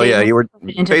out an if statement. Oh yeah, you were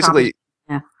basically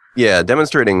Yeah,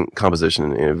 demonstrating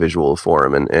composition in a visual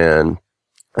form. And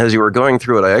as you were going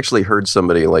through it, I actually heard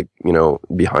somebody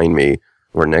behind me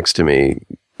or next to me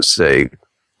say,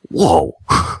 "Whoa."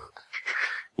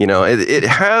 It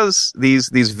has these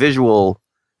visual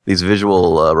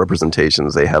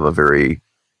representations. They have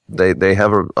they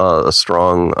have a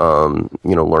strong,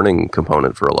 learning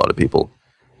component for a lot of people.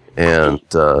 And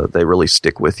they really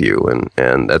stick with you,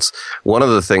 and that's one of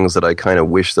the things that I kind of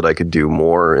wish that I could do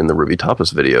more in the Ruby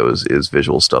Tapas videos is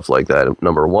visual stuff like that.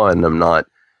 Number one,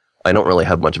 I don't really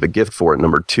have much of a gift for it.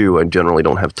 Number two, I generally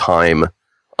don't have time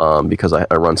because I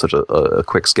run such a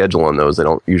quick schedule on those. I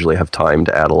don't usually have time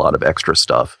to add a lot of extra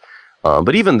stuff.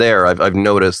 But even there, I've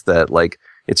noticed that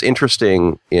it's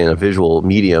interesting in a visual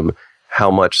medium how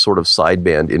much sort of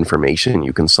sideband information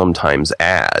you can sometimes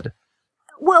add.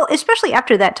 Well, especially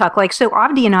after that talk, so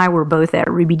Avdi and I were both at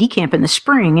Ruby Decamp in the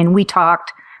spring, and we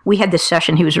had this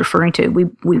session he was referring to.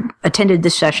 We attended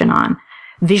this session on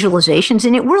visualizations,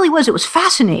 and it was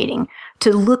fascinating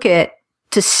to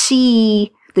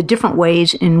see the different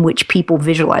ways in which people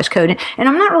visualize code. And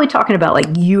I'm not really talking about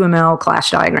UML class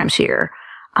diagrams here.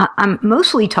 I'm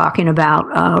mostly talking about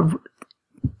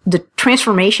the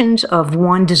transformations of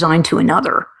one design to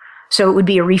another. So it would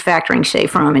be a refactoring, say,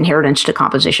 from inheritance to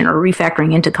composition or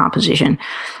refactoring into composition.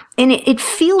 And it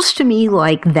feels to me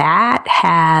like that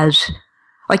has,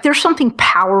 there's something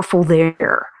powerful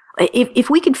there. If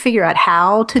we could figure out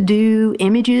how to do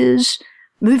images,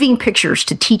 moving pictures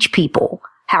to teach people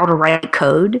how to write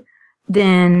code,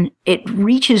 then it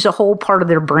reaches a whole part of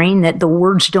their brain that the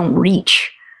words don't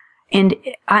reach. And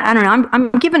I don't know,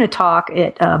 I'm giving a talk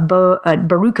at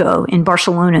Baruco in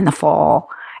Barcelona in the fall.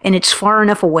 And it's far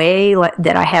enough away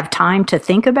that I have time to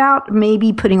think about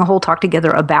maybe putting a whole talk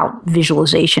together about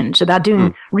visualizations, about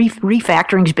doing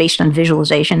refactorings based on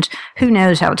visualizations. Who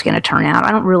knows how it's going to turn out?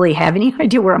 I don't really have any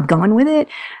idea where I'm going with it.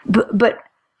 But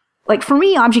for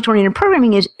me, object-oriented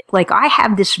programming is I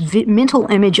have this mental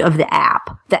image of the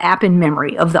app in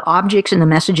memory, of the objects and the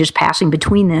messages passing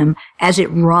between them as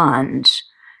it runs.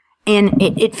 And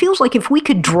it feels like if we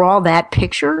could draw that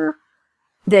picture,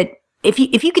 that if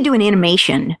you could do an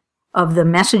animation of the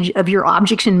message of your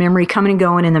objects in memory coming and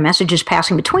going and the messages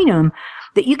passing between them,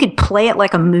 that you could play it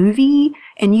like a movie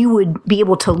and you would be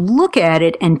able to look at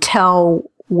it and tell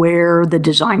where the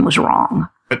design was wrong.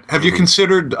 Have you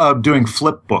considered doing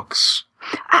flip books?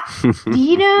 I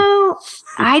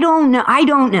don't know.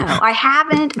 I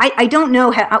haven't. I don't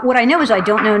know. What I know is I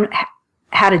don't know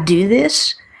how to do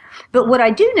this. But what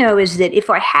I do know is that if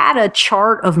I had a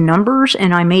chart of numbers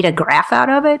and I made a graph out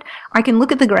of it, I can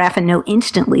look at the graph and know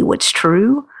instantly what's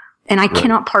true, and I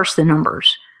cannot parse the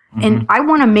numbers. And I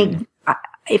want to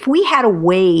if we had a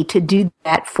way to do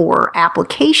that for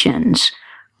applications,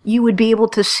 you would be able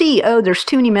to see, there's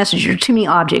too many messages or too many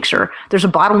objects, or there's a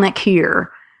bottleneck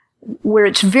here, where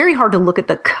it's very hard to look at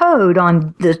the code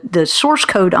on the source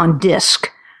code on disk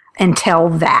and tell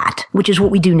that, which is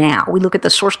what we do now. We look at the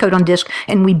source code on disk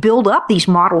and we build up these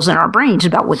models in our brains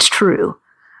about what's true.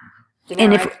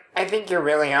 I think you're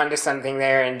really onto something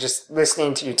there, and just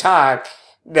listening to you talk,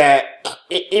 that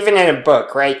even in a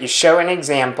book, right, you show an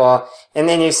example and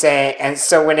then you say, and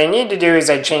so what I need to do is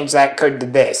I change that code to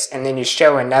this, and then you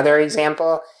show another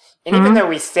example. And even though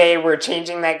we say we're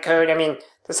changing that code, I mean,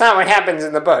 that's not what happens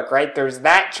in the book, right? There's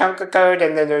that chunk of code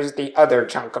and then there's the other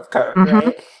chunk of code,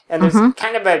 right? And there's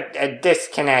kind of a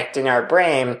disconnect in our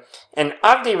brain. And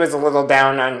Avdi was a little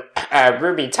down on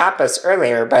Ruby Tapas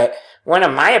earlier, but one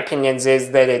of my opinions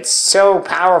is that it's so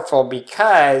powerful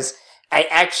because I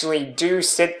actually do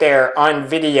sit there on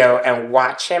video and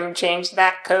watch him change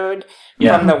that code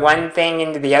from the one thing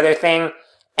into the other thing.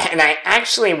 And I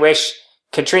actually wish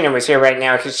Katrina was here right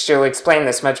now because she'll explain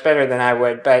this much better than I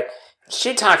would, but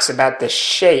she talks about the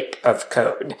shape of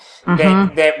code,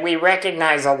 that we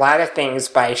recognize a lot of things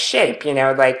by shape, you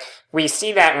know, like we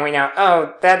see that and we know,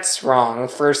 oh, that's wrong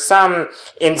for some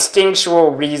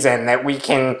instinctual reason that we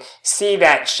can see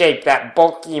that shape, that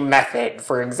bulky method,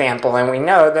 for example, and we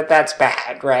know that that's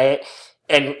bad, right?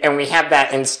 And we have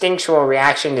that instinctual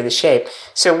reaction to the shape.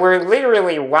 So we're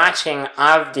literally watching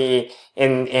Avdi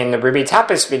in the Ruby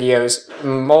Tapas videos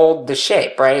mold the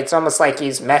shape, right? It's almost like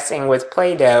he's messing with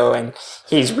Play-Doh and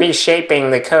he's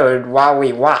reshaping the code while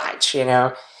we watch, you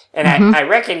know? And I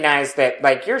recognize that,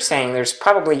 like you're saying, there's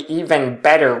probably even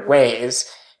better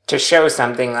ways to show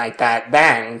something like that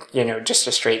than, you know, just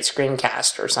a straight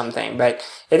screencast or something. But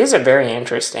it is a very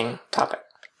interesting topic.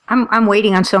 I'm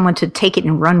waiting on someone to take it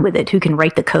and run with it who can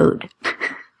write the code.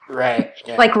 Right.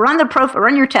 Yeah. Like run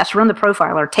your test, run the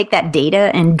profiler, take that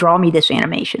data and draw me this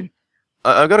animation.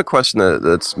 I've got a question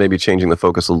that's maybe changing the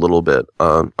focus a little bit.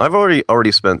 I've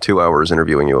already spent 2 hours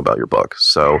interviewing you about your book,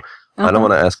 so I don't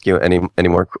want to ask you any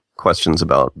more questions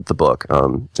about the book.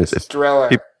 Just drill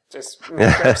her. Just make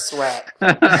her sweat.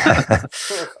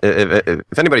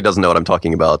 if anybody doesn't know what I'm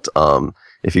talking about,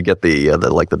 if you get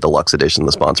the deluxe edition,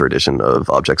 the sponsor edition of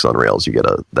Objects on Rails, you get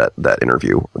that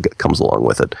interview comes along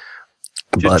with it.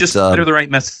 Just send her the right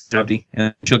message, Avdi,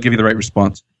 and she'll give you the right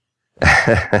response.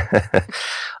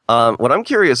 What I'm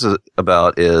curious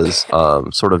about is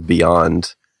sort of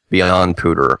beyond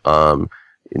Pooter.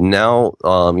 Now,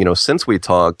 since we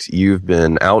talked, you've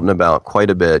been out and about quite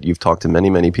a bit. You've talked to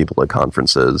many people at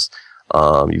conferences.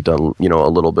 You've done, a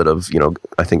little bit of,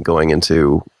 I think going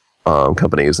into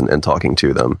companies and talking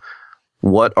to them.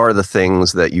 What are the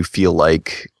things that you feel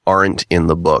like aren't in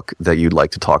the book that you'd like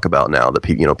to talk about now that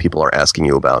people are asking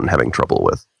you about and having trouble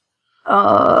with?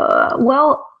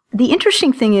 Well, the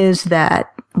interesting thing is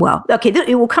that,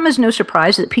 it will come as no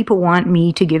surprise that people want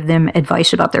me to give them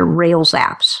advice about their Rails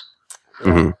apps.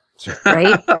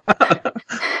 Right?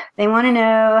 They want to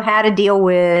know how to deal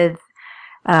with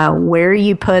where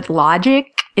you put logic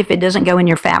if it doesn't go in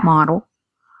your fat model.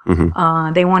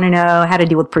 They want to know how to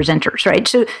deal with presenters, right?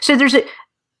 So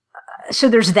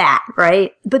there's that,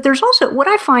 right? But there's also, what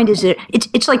I find is that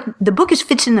it's like the book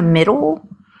fits in the middle,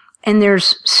 and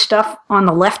there's stuff on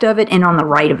the left of it and on the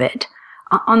right of it.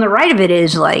 On the right of it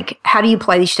is like, how do you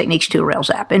apply these techniques to a Rails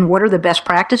app? And what are the best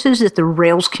practices that the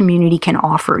Rails community can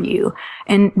offer you?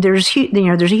 And there's a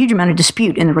huge amount of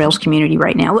dispute in the Rails community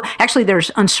right now. Actually,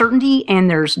 there's uncertainty and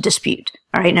there's dispute.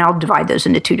 All right. And I'll divide those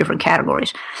into two different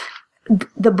categories.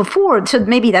 So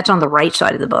maybe that's on the right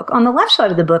side of the book. On the left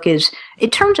side of the book is,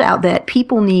 it turns out that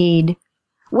people need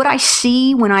what I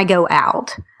see when I go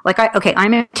out. Like,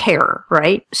 I'm in Terror,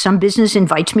 right? Some business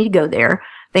invites me to go there.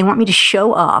 They want me to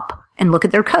show up and look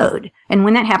at their code. And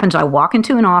when that happens, I walk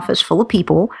into an office full of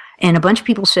people, and a bunch of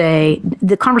people say,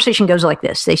 the conversation goes like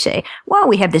this. They say, well,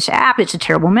 we have this app. It's a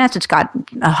terrible mess. It's got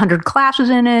 100 classes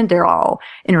in it. They're all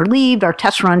interleaved. Our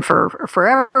tests run for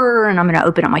forever. And I'm going to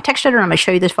open up my text editor. I'm going to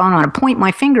show you this file. I'm going to point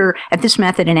my finger at this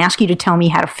method and ask you to tell me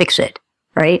how to fix it.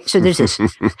 Right? So there's this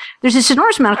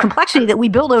enormous amount of complexity that we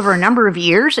build over a number of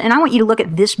years, and I want you to look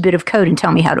at this bit of code and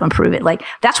tell me how to improve it. Like,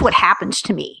 that's what happens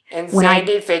to me. And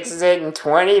Sandy fixes it in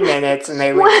 20 minutes, and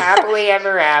they live happily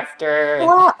ever after.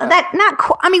 Well,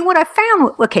 what I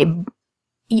found,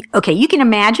 okay, you can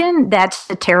imagine that's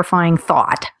a terrifying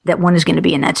thought that one is going to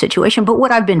be in that situation, but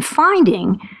what I've been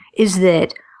finding is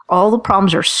that all the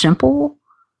problems are simple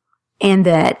and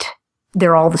that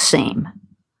they're all the same.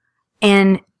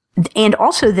 And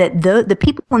also that the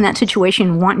people in that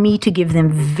situation want me to give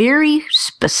them very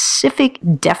specific,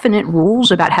 definite rules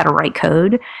about how to write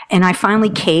code. And I finally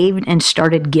caved and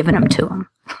started giving them to them.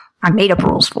 I made up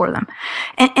rules for them.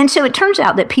 And so it turns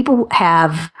out that people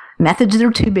have methods that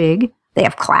are too big. They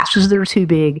have classes that are too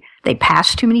big. They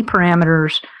pass too many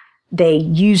parameters. They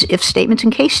use if statements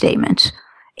and case statements.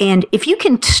 And if you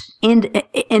can,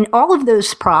 and all of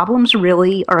those problems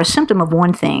really are a symptom of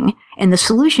one thing, and the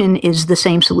solution is the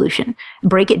same solution.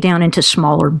 Break it down into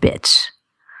smaller bits.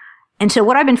 And so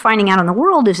what I've been finding out in the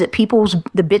world is that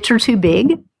the bits are too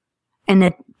big and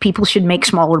that people should make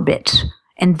smaller bits.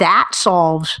 And that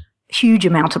solves huge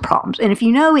amounts of problems. And if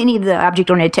you know any of the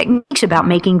object-oriented techniques about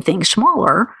making things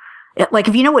smaller, like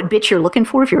if you know what bits you're looking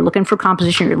for, if you're looking for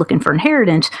composition, or you're looking for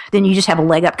inheritance, then you just have a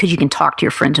leg up because you can talk to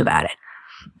your friends about it.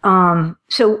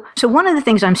 So one of the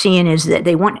things I'm seeing is that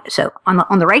they want, so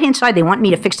on the right hand side, they want me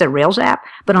to fix their Rails app,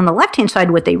 but on the left hand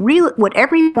side, what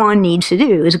everyone needs to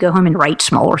do is go home and write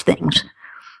smaller things.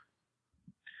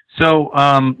 So,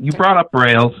 you brought up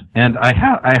Rails, and I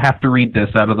have to read this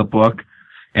out of the book,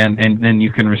 and then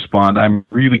you can respond. I'm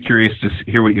really curious to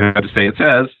hear what you have to say. It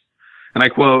says, and I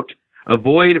quote,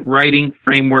 "Avoid writing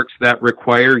frameworks that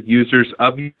require users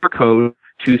of your code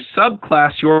to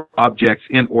subclass your objects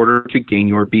in order to gain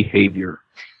your behavior."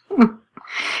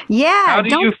 Yeah. How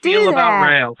do you feel about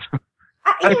Rails?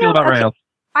 How do you feel about Rails?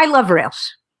 I love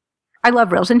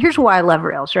Rails. And here's why I love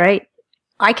Rails, right?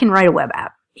 I can write a web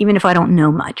app, even if I don't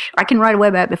know much. I can write a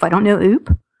web app if I don't know OOP.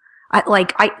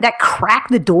 That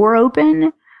cracked the door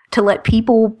open to let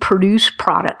people produce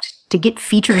products, to get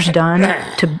features done,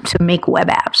 to make web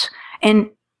apps.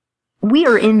 And we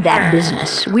are in that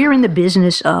business. We are in the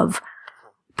business of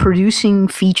producing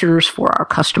features for our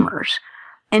customers.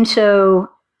 And so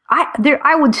I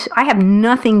have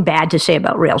nothing bad to say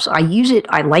about Rails. I use it.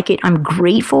 I like it. I'm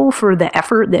grateful for the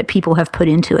effort that people have put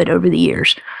into it over the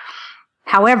years.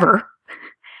 However,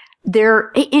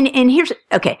 it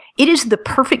is the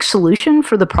perfect solution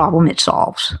for the problem it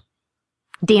solves.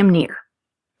 Damn near.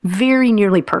 Very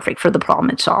nearly perfect for the problem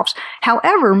it solves.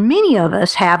 However, many of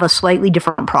us have a slightly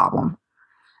different problem.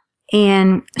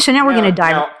 And so now we're going to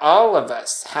dive. Now, all of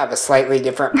us have a slightly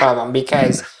different problem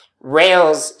because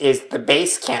Rails is the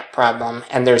Basecamp problem,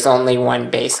 and there's only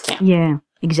one Basecamp. Yeah,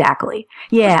 exactly.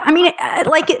 Yeah, I mean,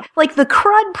 like the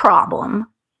CRUD problem.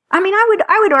 I mean,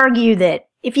 I would argue that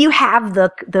if you have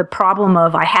the problem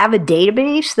of I have a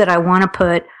database that I want to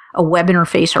put a web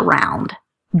interface around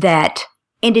that,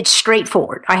 and it's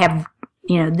straightforward. I have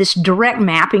this direct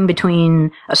mapping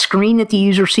between a screen that the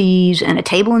user sees and a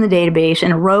table in the database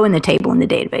and a row in the table in the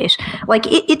database. Like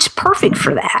it's perfect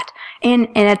for that.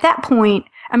 And at that point,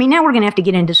 I mean, now we're going to have to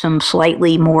get into some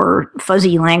slightly more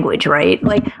fuzzy language, right?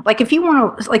 Like if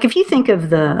you think of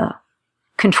the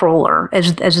controller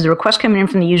as the request coming in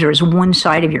from the user as one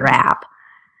side of your app,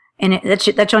 and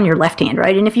that's on your left hand,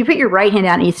 right? And if you put your right hand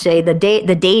out and you say the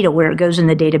data where it goes in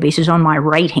the database is on my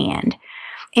right hand.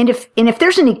 And if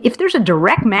there's a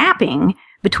direct mapping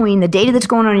between the data that's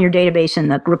going on in your database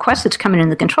and the request that's coming in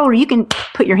the controller, you can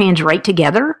put your hands right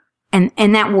together and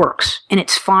that works and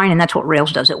it's fine. And that's what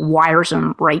Rails does. It wires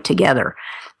them right together.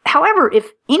 However, if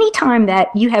any time that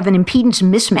you have an impedance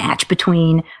mismatch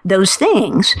between those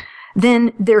things,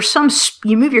 then there's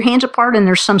you move your hands apart and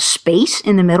there's some space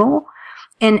in the middle.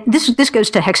 And this goes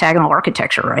to hexagonal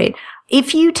architecture, right?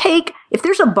 If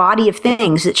there's a body of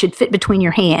things that should fit between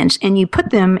your hands and you put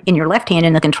them in your left hand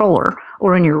in the controller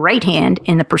or in your right hand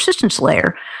in the persistence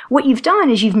layer, what you've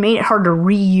done is you've made it hard to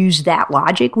reuse that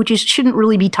logic, which shouldn't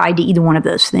really be tied to either one of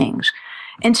those things.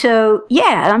 And so,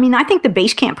 yeah, I mean, I think the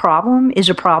Basecamp problem is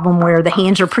a problem where the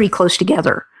hands are pretty close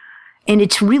together. And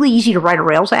it's really easy to write a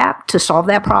Rails app to solve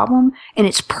that problem, and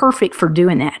it's perfect for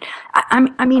doing that.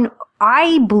 I mean,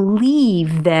 I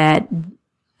believe that,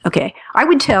 I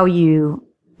would tell you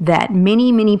that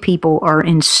many, many people are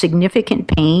in significant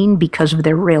pain because of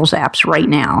their Rails apps right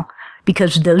now,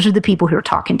 because those are the people who are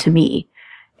talking to me.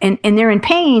 And they're in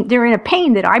pain. They're in a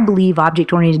pain that I believe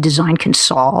object-oriented design can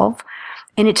solve.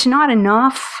 And it's not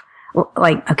enough.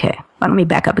 Let me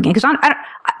back up again. Because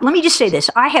let me just say this.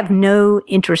 I have no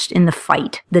interest in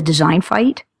the design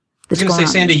fight. I was going to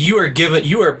say, Sandy, you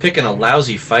are picking a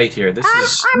lousy fight here.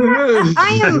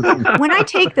 I am. When I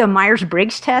take the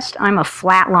Myers-Briggs test, I'm a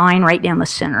flat line right down the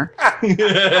center.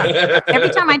 Every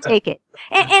time I take it,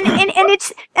 and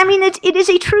it is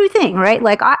a true thing, right?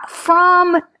 Like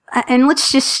and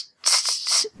let's just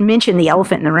mention the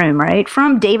elephant in the room, right?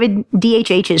 From David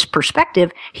DHH's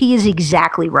perspective, he is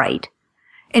exactly right.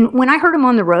 And when I heard him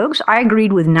on the Rogues, I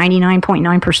agreed with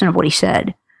 99.9% of what he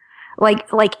said. Like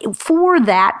for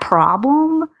that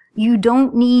problem, you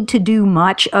don't need to do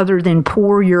much other than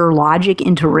pour your logic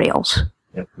into Rails.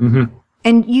 Yep. Mm-hmm.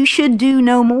 And you should do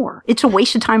no more. It's a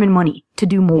waste of time and money to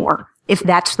do more if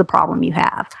that's the problem you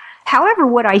have. However,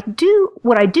 what I do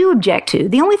object to,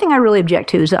 the only thing I really object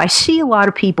to is that I see a lot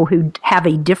of people who have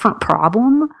a different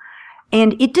problem,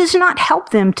 and it does not help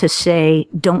them to say,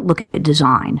 don't look at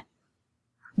design.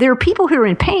 There are people who are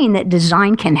in pain that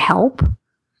design can help.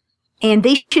 And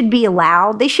they should be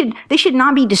allowed, they should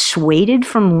not be dissuaded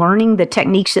from learning the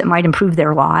techniques that might improve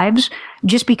their lives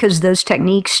just because those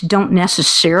techniques don't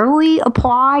necessarily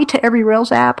apply to every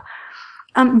Rails app.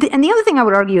 And the other thing I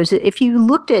would argue is that if you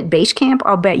looked at Basecamp,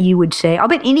 I'll bet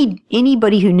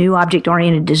anybody who knew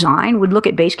object-oriented design would look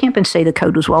at Basecamp and say the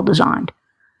code was well designed.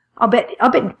 I'll bet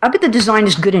the design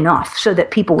is good enough so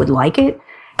that people would like it.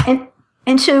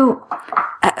 And so,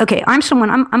 okay,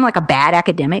 I'm like a bad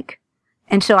academic.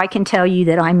 And so I can tell you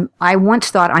that I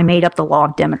once thought I made up the law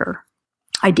of Demeter.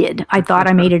 I did. I thought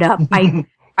I made it up.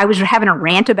 I was having a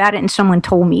rant about it and someone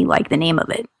told me like the name of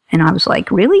it. And I was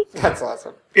like, really? That's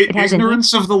awesome.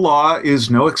 Ignorance of the law is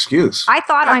no excuse. I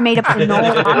thought I made up the null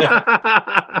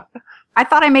object. I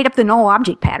thought I made up the null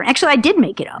object pattern. Actually, I did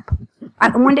make it up.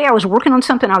 One day I was working on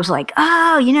something. I was like,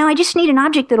 I just need an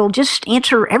object that'll just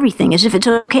answer everything as if it's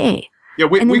okay. Yeah,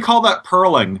 we call that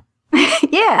purling.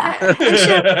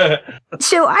 Yeah.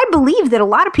 So I believe that a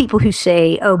lot of people who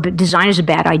say, but design is a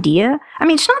bad idea. I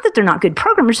mean, it's not that they're not good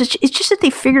programmers. It's just that they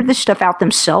figured this stuff out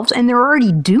themselves and they're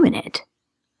already doing it.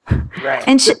 Right.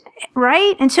 And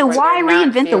so, why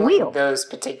reinvent the wheel? Those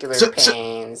particular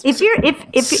pains. If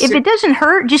it doesn't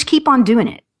hurt, just keep on doing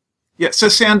it. Yeah. So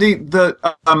Sandy,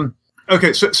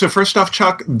 okay. So first off,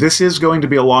 Chuck, this is going to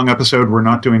be a long episode. We're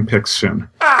not doing picks soon.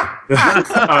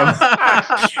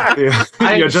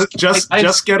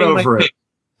 Just get over it.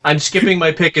 I'm skipping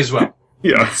my pick as well.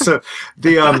 Yeah. So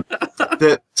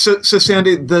so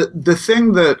Sandy, the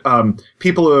thing that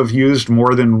people who have used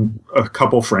more than a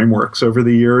couple frameworks over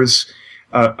the years,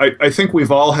 I think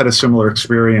we've all had a similar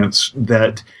experience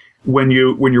that when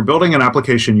you're building an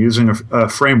application using a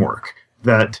framework,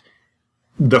 that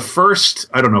the first,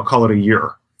 I don't know, call it a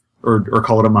year or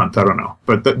call it a month, I don't know.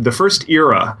 But the first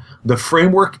era, the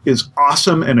framework is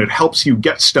awesome and it helps you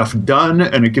get stuff done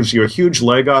and it gives you a huge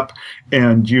leg up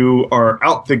and you are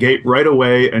out the gate right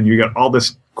away and you get all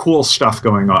this cool stuff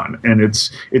going on. And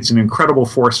it's an incredible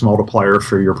force multiplier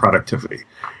for your productivity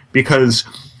because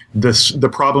the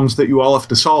problems that you all have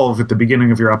to solve at the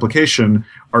beginning of your application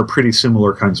are pretty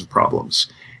similar kinds of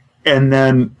problems. And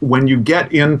then when you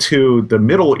get into the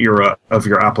middle era of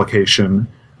your application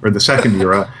or the second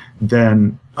era,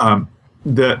 then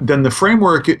the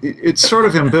framework, it's sort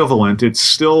of ambivalent. It's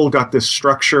still got this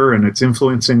structure and it's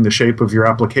influencing the shape of your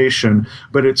application,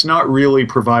 but it's not really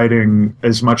providing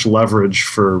as much leverage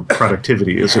for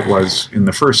productivity as it was in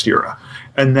the first era.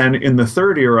 And then in the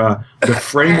third era, the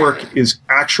framework is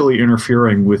actually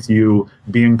interfering with you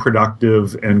being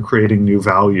productive and creating new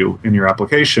value in your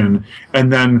application.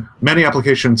 And then many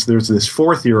applications, there's this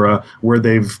fourth era where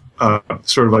they've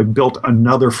sort of like built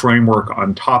another framework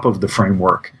on top of the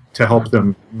framework to help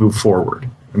them move forward.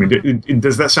 I mean,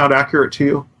 does that sound accurate to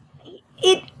you?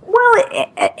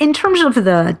 In terms of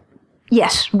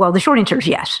yes. Well, the short answer is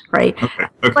yes, right? Okay.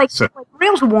 Like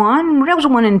Rails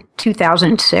 1 in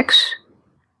 2006,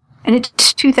 and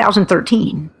it's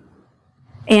 2013.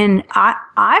 And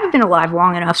I've been alive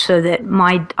long enough so that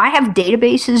I have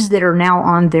databases that are now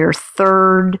on their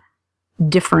third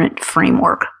different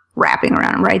framework wrapping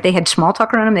around them, right? They had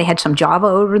Smalltalk around them. They had some Java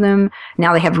over them.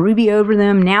 Now they have Ruby over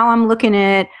them. Now I'm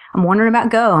wondering about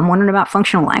Go. I'm wondering about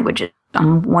functional languages.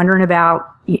 I'm wondering about,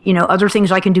 other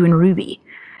things I can do in Ruby.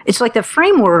 It's like the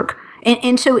framework.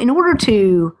 And so in order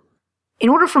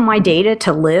for my data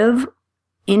to live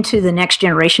into the next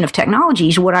generation of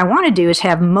technologies, what I want to do is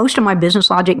have most of my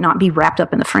business logic not be wrapped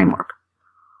up in the framework.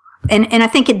 And I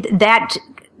think that,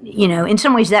 in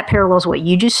some ways that parallels what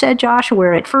you just said, Josh,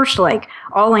 where at first, like,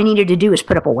 all I needed to do was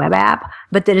put up a web app,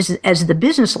 but that as the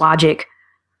business logic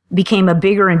became a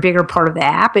bigger and bigger part of the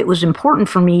app, it was important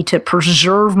for me to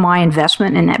preserve my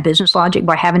investment in that business logic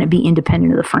by having it be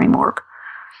independent of the framework.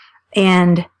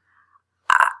 And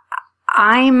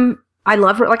I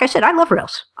love, like I said, I love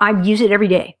Rails. I use it every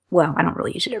day. Well, I don't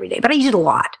really use it every day, but I use it a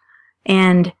lot.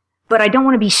 But I don't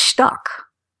want to be stuck.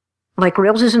 Like,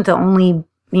 Rails isn't the only,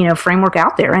 framework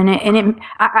out there.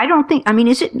 I don't think,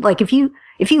 is it like, if you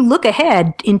look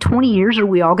ahead in 20 years, are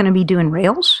we all going to be doing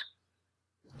Rails?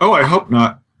 Oh, I hope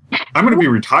not. I'm going to be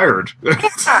retired.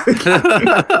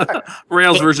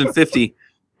 Rails version 50.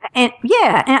 And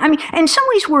in some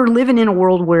ways we're living in a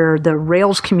world where the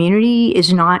Rails community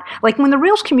is not, like, when the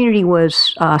Rails community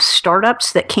was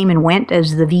startups that came and went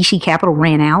as the VC capital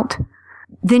ran out,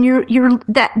 then you're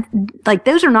that, like,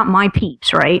 those are not my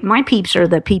peeps, right? My peeps are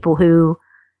the people who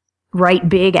write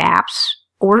big apps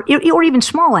or even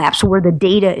small apps where the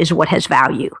data is what has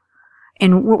value.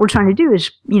 And what we're trying to do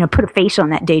is, put a face on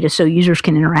that data so users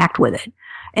can interact with it.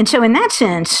 And so in that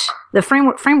sense, the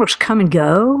frameworks come and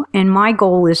go. And my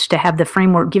goal is to have the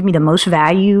framework give me the most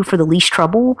value for the least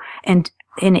trouble. And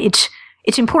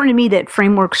it's important to me that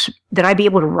that I be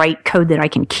able to write code that I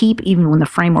can keep even when the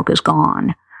framework is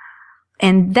gone.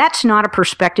 And that's not a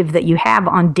perspective that you have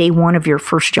on day one of your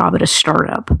first job at a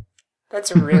startup.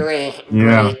 That's a really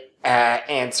great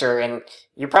answer. And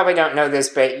you probably don't know this,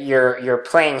 but you're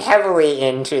playing heavily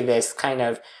into this kind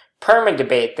of perma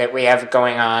debate that we have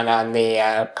going on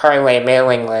the Parlay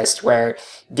mailing list, where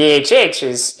DHH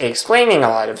is explaining a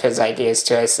lot of his ideas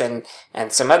to us, and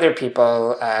some other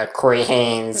people, Corey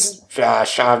Haynes,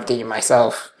 Josh Avdi,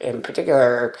 myself in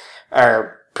particular,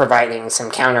 are providing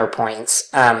some counterpoints.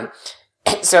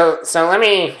 So let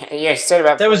me say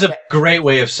about that was a great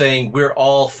way of saying we're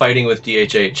all fighting with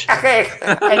DHH. Okay,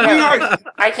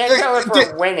 I can't tell if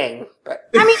we're winning, but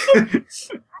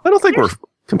I don't think we're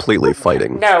completely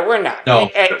fighting. No, we're not.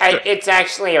 No. It's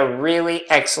actually a really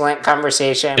excellent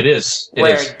conversation. It is.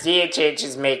 Where DHH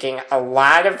is making a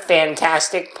lot of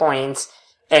fantastic points,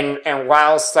 and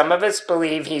while some of us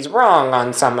believe he's wrong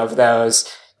on some of those,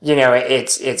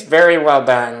 it's very well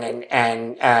done,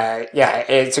 and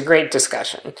it's a great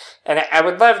discussion. And I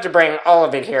would love to bring all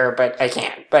of it here, but I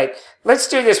can't. But let's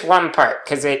do this one part,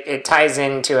 because it ties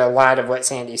into a lot of what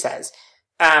Sandy says.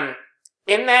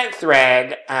 In that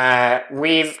thread,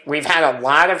 we've had a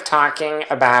lot of talking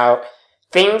about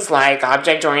things like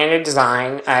object-oriented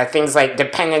design, things like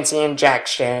dependency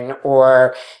injection,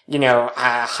 or,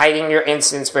 hiding your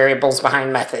instance variables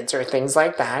behind methods, or things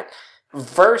like that,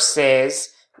 versus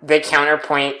the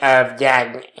counterpoint of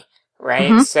Yagni,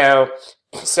 right? Mm-hmm.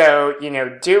 So,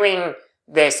 doing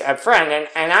this up front,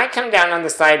 and I come down on the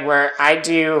side where I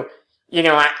do,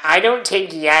 I don't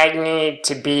take Yagni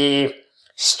to be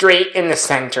straight in the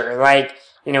center. Like,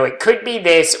 it could be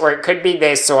this or it could be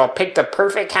this, so I'll pick the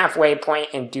perfect halfway point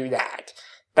and do that.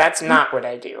 That's not what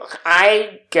I do.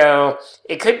 I go,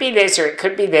 it could be this or it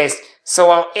could be this,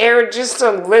 so I'll err just a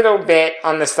little bit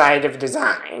on the side of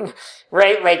design,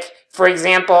 right? Like, for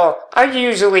example, I'll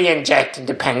usually inject a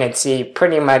dependency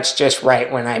pretty much just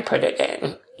right when I put it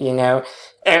in,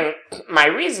 And my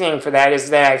reasoning for that is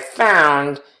that I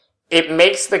found it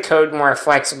makes the code more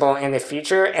flexible in the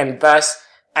future, and thus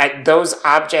those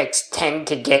objects tend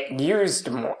to get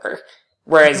used more.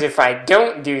 Whereas if I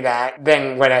don't do that,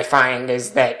 then what I find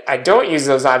is that I don't use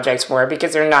those objects more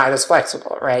because they're not as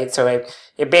flexible, right? So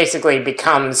it basically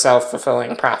becomes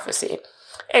self-fulfilling prophecy.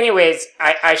 Anyways,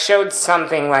 I showed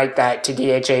something like that to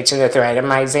DHH in the thread, and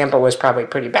my example was probably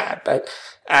pretty bad, but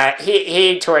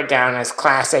he tore it down as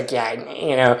classic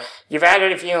Yagni. You've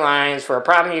added a few lines for a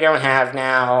problem you don't have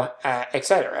now,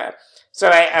 etc. So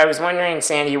I was wondering,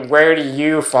 Sandy, where do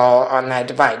you fall on that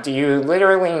divide? Do you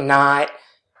literally not,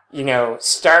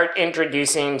 start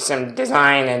introducing some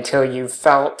design until you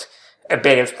felt a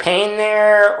bit of pain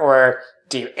there, or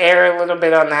do you err a little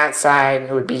bit on that side?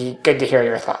 It would be good to hear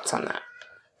your thoughts on that.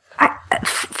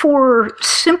 For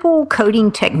simple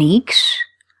coding techniques,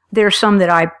 there's some that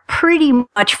I pretty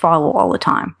much follow all the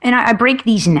time. And I break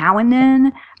these now and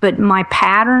then, but my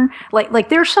pattern, like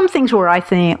there's some things where I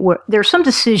think there's some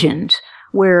decisions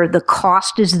where the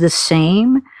cost is the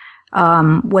same,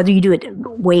 whether you do it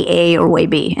way A or way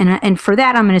B. And for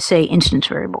that, I'm going to say instance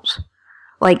variables.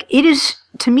 Like, it is,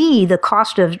 to me, the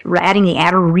cost of adding the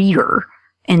adder reader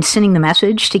and sending the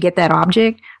message to get that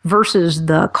object versus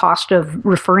the cost of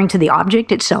referring to the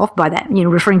object itself by that,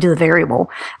 referring to the variable.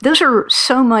 Those are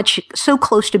so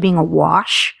close to being a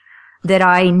wash that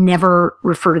I never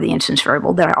refer to the instance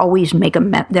variable, that I always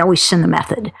send the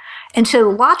method. And so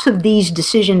lots of these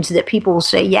decisions that people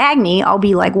say, Yagni, I'll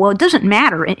be like, well, it doesn't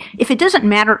matter. If it doesn't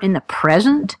matter in the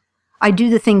present, I do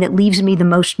the thing that leaves me the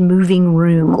most moving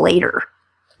room later,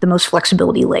 the most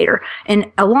flexibility later.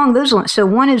 And along those lines, so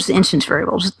one is the instance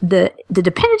variables. The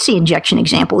dependency injection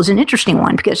example is an interesting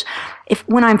one, because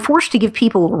when I'm forced to give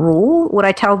people a rule, what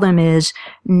I tell them is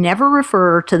never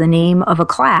refer to the name of a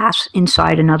class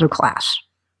inside another class.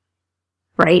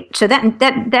 Right? So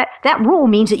that rule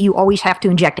means that you always have to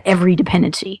inject every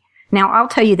dependency. Now, I'll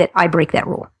tell you that I break that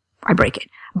rule. I break it.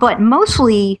 But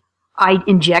mostly I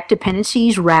inject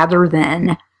dependencies rather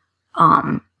than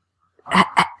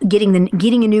getting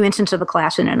a new instance of a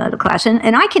class in another class.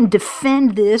 And I can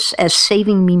defend this as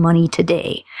saving me money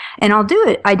today. And I'll do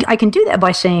it. I can do that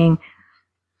by saying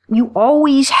you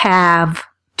always have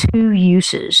two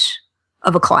uses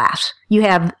of a class. You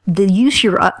have the use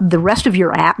the rest of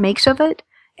your app makes of it,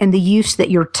 and the use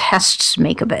that your tests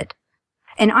make of it.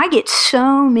 And I get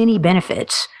so many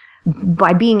benefits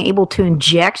by being able to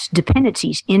inject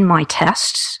dependencies in my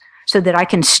tests so that I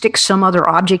can stick some other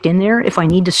object in there if I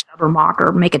need to stub or mock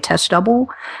or make a test double,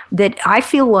 that I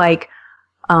feel like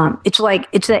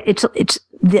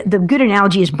The good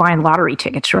analogy is buying lottery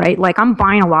tickets, right? Like I'm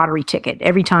buying a lottery ticket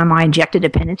every time I inject a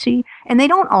dependency, and they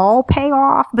don't all pay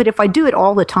off. But if I do it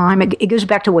all the time, it goes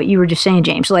back to what you were just saying,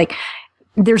 James. Like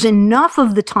there's enough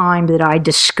of the time that I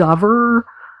discover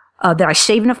that I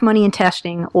save enough money in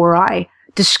testing, or I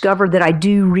discover that I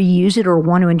do reuse it or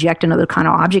want to inject another kind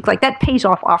of object. Like that pays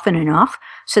off often enough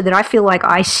so that I feel like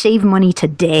I save money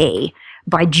today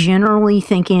by generally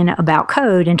thinking about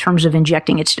code in terms of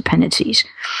injecting its dependencies.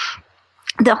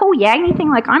 The whole Yagni thing,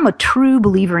 like I'm a true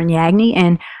believer in Yagni,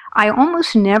 and I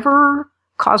almost never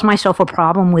cause myself a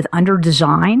problem with under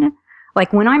design.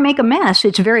 Like when I make a mess,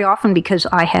 it's very often because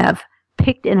I have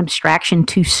picked an abstraction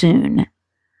too soon.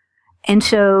 And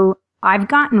so I've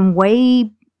gotten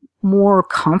way more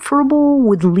comfortable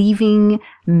with leaving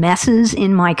messes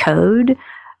in my code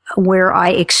where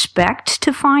I expect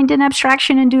to find an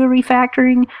abstraction and do a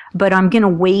refactoring, but I'm going to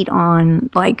wait on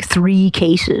like 3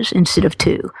 cases instead of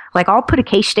 2. Like I'll put a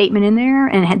case statement in there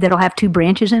and that'll have 2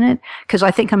 branches in it because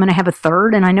I think I'm going to have a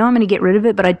third and I know I'm going to get rid of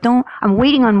it, but I'm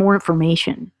waiting on more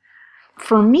information.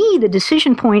 For me, the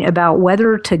decision point about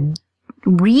whether to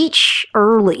reach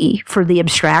early for the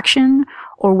abstraction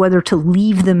or whether to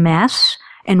leave the mess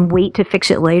and wait to fix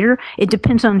it later, it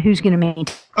depends on who's going to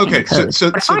maintain. Okay,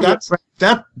 so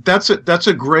that's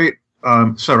a great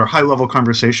sort of high level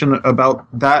conversation about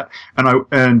that,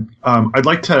 and I'd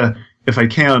like to, if I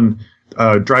can,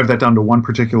 drive that down to one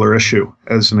particular issue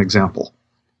as an example.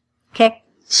 Okay.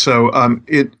 So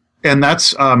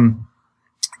that's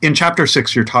in chapter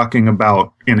 6, you're talking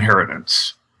about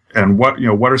inheritance. And what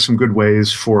are some good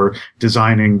ways for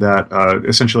designing that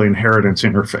essentially inheritance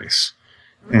interface?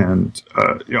 And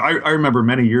I remember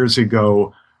many years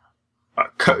ago,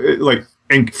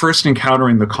 first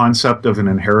encountering the concept of an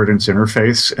inheritance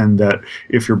interface, and that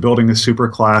if you're building a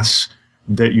superclass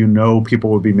that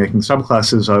people will be making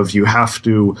subclasses of, you have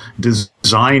to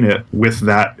design it with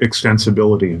that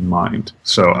extensibility in mind.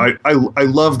 So I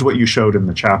loved what you showed in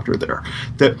the chapter there.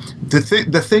 That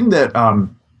the thing that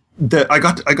I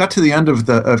got to the end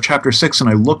of chapter 6 and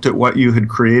I looked at what you had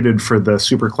created for the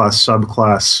superclass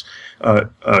subclass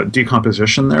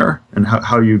decomposition there and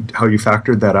how you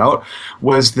factored that out,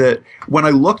 was that when I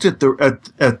looked at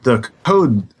the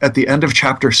code at the end of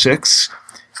chapter 6,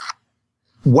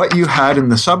 what you had in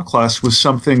the subclass was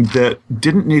something that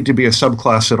didn't need to be a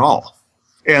subclass at all.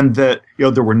 And that,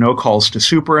 there were no calls to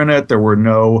super in it. There were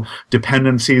no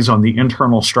dependencies on the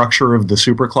internal structure of the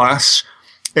superclass.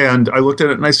 And I looked at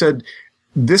it and I said,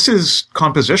 this is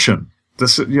composition.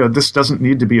 This doesn't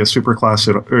need to be a superclass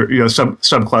or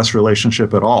subclass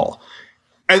relationship at all.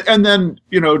 And then,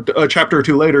 a chapter or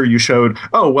 2 later, you showed,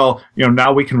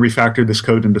 now we can refactor this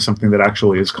code into something that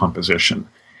actually is composition.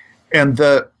 And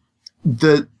the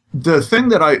thing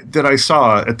that I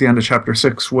saw at the end of chapter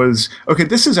 6 was, okay,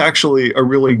 this is actually a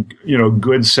really,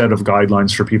 good set of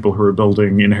guidelines for people who are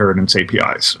building inheritance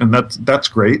APIs. And that's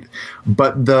great.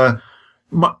 But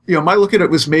my look at it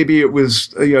was maybe it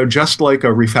was just like a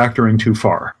refactoring too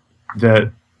far, that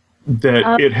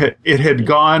it had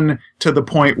gone to the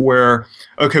point where,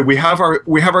 okay, we have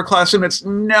our class and it's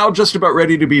now just about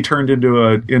ready to be turned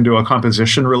into a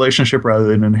composition relationship rather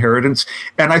than inheritance.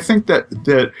 And I think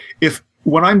that if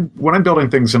when I'm building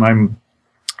things and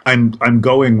I'm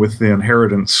going with the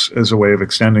inheritance as a way of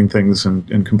extending things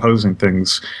and composing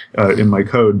things in my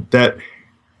code, that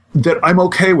I'm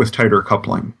okay with tighter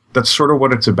coupling. That's sort of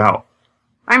what it's about.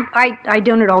 I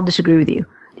don't at all disagree with you.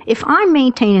 If I'm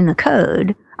maintaining the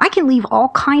code, I can leave all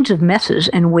kinds of messes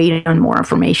and wait on more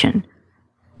information.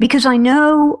 Because I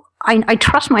know, I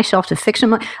trust myself to fix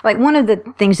them. Like one of the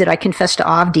things that I confessed to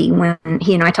Avdi when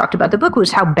he and I talked about the book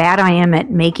was how bad I am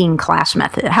at making class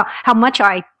methods, how much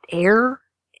I err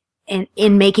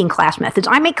in making class methods.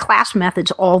 I make class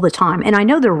methods all the time, and I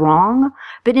know they're wrong,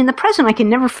 but in the present I can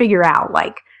never figure out,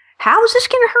 like, how is this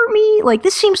going to hurt me? Like,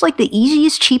 this seems like the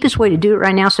easiest, cheapest way to do it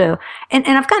right now. So, and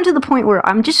I've gotten to the point where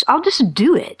I'll just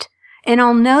do it. And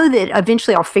I'll know that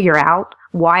eventually I'll figure out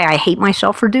why I hate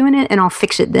myself for doing it, and I'll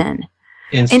fix it then.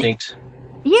 Instinct.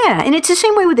 And it's the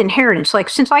same way with inheritance. Like,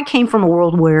 since I came from a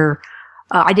world where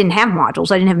I didn't have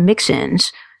modules, I didn't have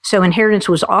mix-ins, so inheritance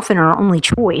was often our only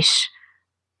choice.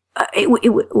 It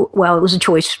was a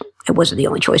choice. It wasn't the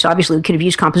only choice. Obviously, we could have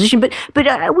used composition, but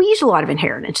we use a lot of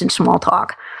inheritance in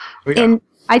Smalltalk. Oh, yeah. And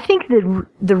I think that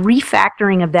the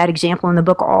refactoring of that example in the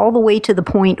book all the way to the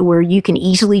point where you can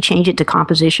easily change it to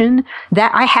composition,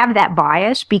 that I have that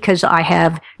bias because I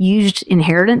have used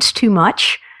inheritance too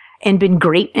much and been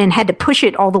great and had to push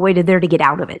it all the way to there to get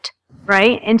out of it,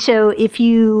 right? And so if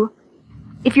you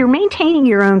if you're maintaining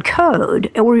your own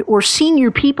code or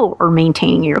senior people are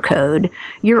maintaining your code,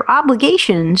 your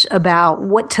obligations about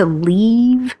what to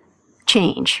leave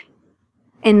change.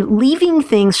 And leaving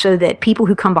things so that people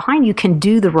who come behind you can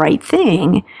do the right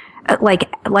thing.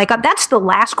 That's the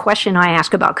last question I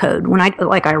ask about code. When I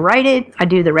write it, I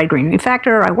do the red, green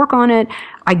refactor, I work on it,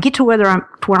 I get to where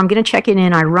I'm going to check it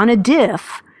in, I run a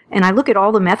diff, and I look at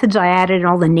all the methods I added and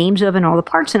all the names of and all the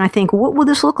parts, and I think, what will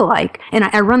this look like? And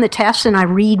I run the tests and I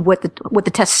read what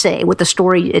the tests say, what the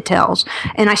story it tells.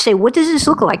 And I say, what does this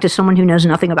look like to someone who knows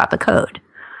nothing about the code?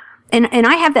 And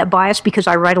I have that bias because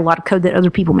I write a lot of code that other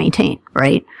people maintain,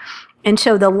 right? And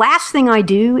so the last thing I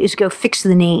do is go fix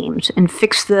the names and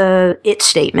fix the it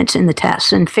statements in the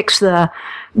tests and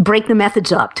break the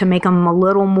methods up to make them a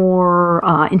little more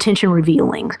intention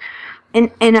revealing.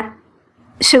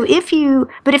 So if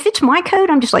it's my code,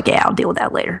 I'm just like, yeah, I'll deal with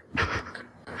that later.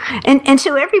 And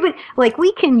so everybody, like,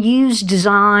 we can use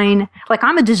design, like,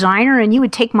 I'm a designer and you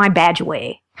would take my badge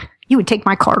away. You would take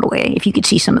my card away if you could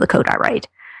see some of the code I write.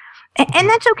 And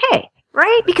that's okay,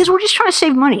 right? Because we're just trying to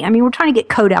save money. I mean, we're trying to get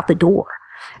code out the door.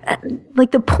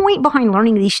 Like, the point behind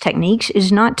learning these techniques is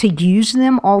not to use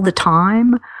them all the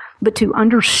time, but to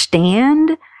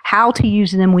understand how to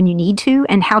use them when you need to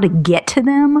and how to get to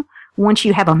them once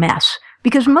you have a mess.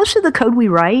 Because most of the code we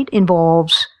write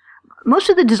most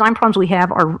of the design problems we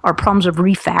have are problems of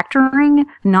refactoring,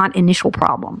 not initial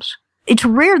problems. It's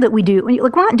rare that we do,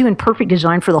 like, we're not doing perfect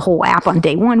design for the whole app on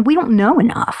day one. We don't know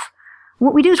enough.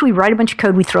 What we do is we write a bunch of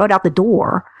code, we throw it out the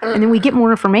door, and then we get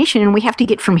more information, and we have to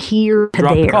get from here to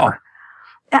there.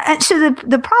 So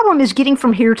the problem is getting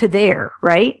from here to there,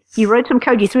 right? You wrote some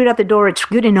code, you threw it out the door, it's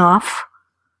good enough,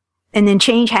 and then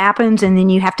change happens, and then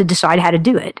you have to decide how to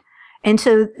do it. And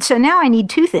so now I need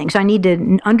two things. I need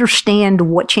to understand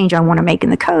what change I want to make in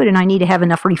the code, and I need to have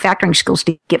enough refactoring skills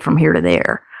to get from here to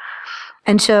there.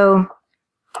 And so,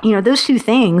 those two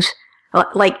things,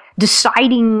 like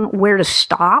deciding where to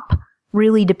stop,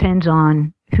 really depends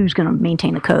on who's going to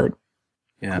maintain the code.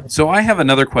 Yeah. So I have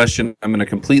another question. I'm going to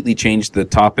completely change the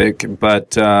topic,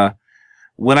 but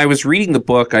when I was reading the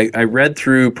book, I read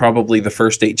through probably the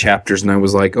first 8 chapters, and I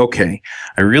was like, okay,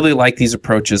 I really like these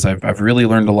approaches. I've really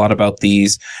learned a lot about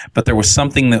these, but there was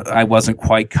something that I wasn't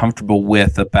quite comfortable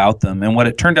with about them. And what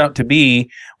it turned out to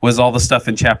be was all the stuff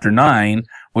in chapter 9,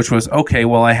 which was, okay,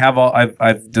 well,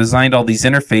 I've designed all these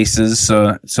interfaces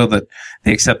so that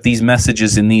they accept these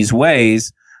messages in these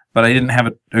ways, but I didn't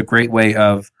have a great way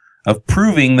of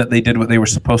proving that they did what they were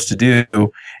supposed to do.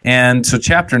 And so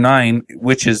chapter 9,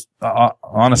 which is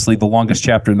honestly the longest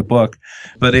chapter in the book,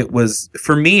 but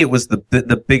for me, it was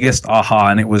the biggest aha,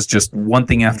 and it was just one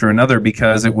thing after another,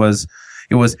 because it was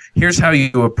here's how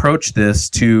you approach this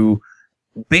to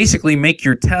basically make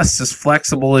your tests as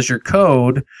flexible as your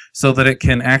code so that it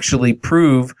can actually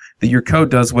prove that your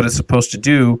code does what it's supposed to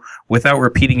do without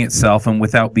repeating itself and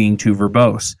without being too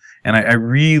verbose. And I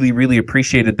really, really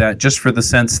appreciated that, just for the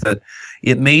sense that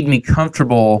it made me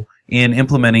comfortable in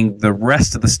implementing the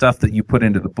rest of the stuff that you put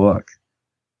into the book.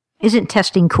 Isn't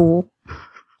testing cool?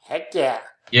 Heck yeah.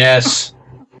 Yes.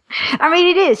 I mean,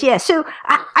 it is, yeah. So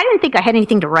I didn't think I had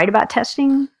anything to write about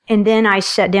testing. And then I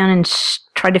sat down and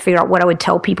tried to figure out what I would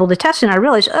tell people to test. And I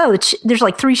realized, there's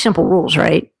like 3 simple rules,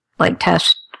 right? Like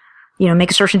test,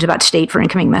 make assertions about state for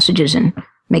incoming messages and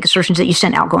make assertions that you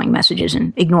send outgoing messages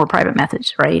and ignore private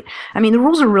methods, right? I mean, the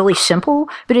rules are really simple,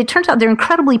 but it turns out they're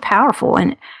incredibly powerful,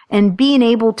 and being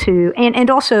able to, and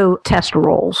also test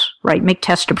roles, right? Make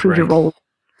tests to prove your role,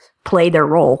 play their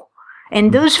role.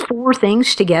 And those 4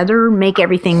 things together make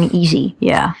everything easy.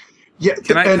 Yeah. Yeah.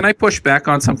 Can I push back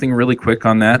on something really quick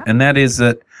on that? And that is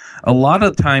that a lot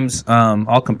of times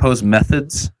I'll compose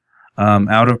methods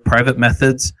out of private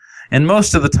methods. And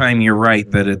most of the time, you're right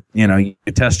that you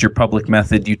test your public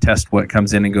method, you test what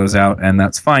comes in and goes out, and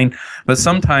that's fine. But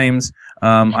sometimes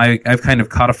I've kind of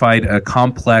codified a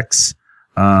complex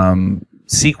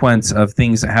sequence of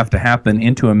things that have to happen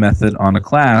into a method on a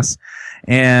class,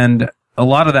 and a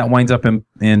lot of that winds up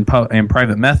in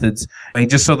private methods,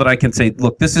 just so that I can say,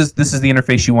 look, this is the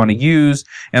interface you want to use,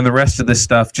 and the rest of this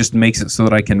stuff just makes it so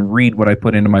that I can read what I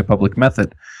put into my public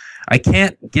method. I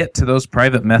can't get to those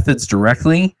private methods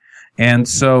directly. And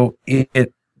so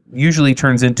it usually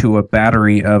turns into a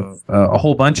battery of a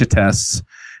whole bunch of tests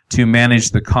to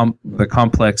manage the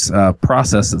complex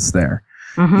process that's there.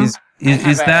 Mm-hmm.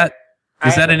 Is that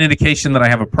an indication that I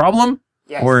have a problem?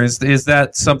 Yes. Or is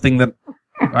that something that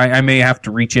I may have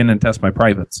to reach in and test my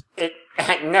privates?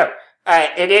 No.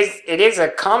 It is a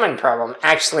common problem,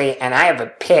 actually, and I have a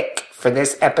pick for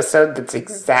this episode that's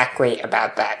exactly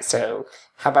about that. So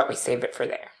how about we save it for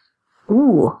there?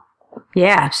 Ooh.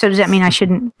 Yeah. So does that mean I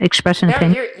shouldn't express an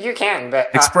opinion? You can, but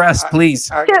express,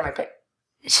 please.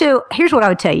 So here's what I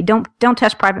would tell you: don't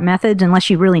test private methods unless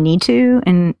you really need to,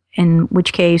 and in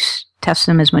which case test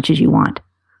them as much as you want.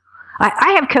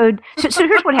 I have code. So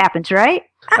here's what happens, right?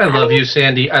 I love you,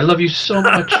 Sandy. I love you so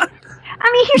much.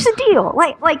 I mean, here's the deal.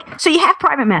 So you have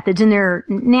private methods, and they're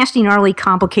nasty, gnarly,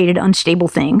 complicated, unstable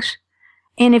things.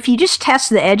 And if you just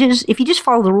test the edges, if you just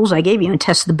follow the rules I gave you and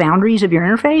test the boundaries of your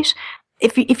interface,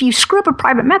 if you screw up a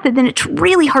private method, then it's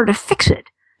really hard to fix it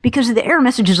because the error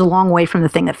message is a long way from the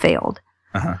thing that failed.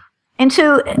 Uh-huh. And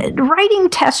so writing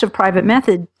tests of private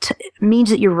method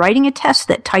means that you're writing a test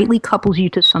that tightly couples you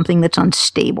to something that's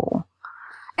unstable.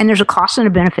 And there's a cost and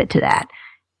a benefit to that.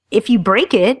 If you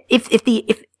break it,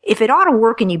 if it ought to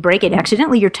work and you break it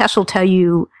accidentally, your test will tell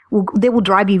you, they will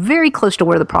drive you very close to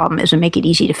where the problem is and make it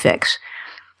easy to fix.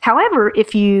 However,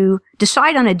 if you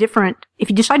decide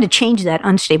to change that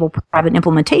unstable private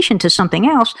implementation to something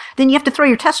else, then you have to throw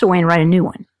your test away and write a new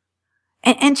one.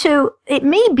 And so it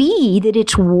may be that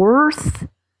it's worth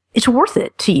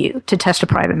it to you to test a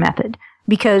private method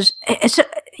because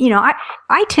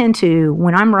I tend to,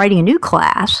 when I'm writing a new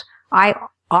class, I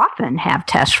often have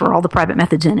tests for all the private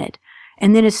methods in it.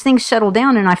 And then as things settle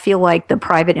down and I feel like the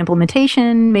private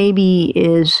implementation maybe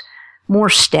is more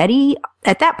steady,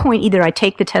 at that point, either I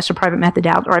take the test of private method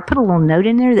out or I put a little note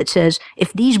in there that says,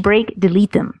 if these break,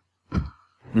 delete them.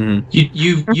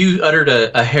 Mm-hmm. You uttered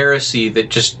a heresy that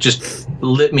just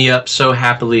lit me up so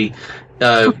happily.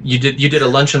 You did a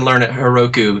lunch and learn at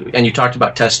Heroku, and you talked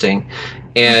about testing,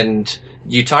 and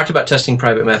you talked about testing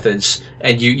private methods,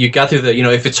 and you got through the,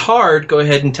 if it's hard, go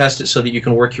ahead and test it so that you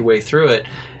can work your way through it.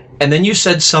 And then you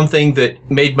said something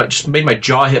that made my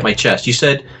jaw hit my chest. You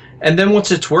said, and then once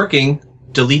it's working,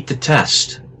 delete the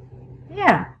test.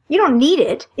 Yeah, you don't need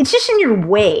it. It's just in your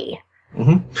way.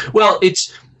 Mm-hmm. Well,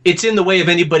 it's in the way of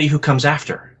anybody who comes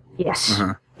after. Yes.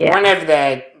 Uh-huh. Yeah. One of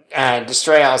the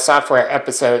Destroy All Software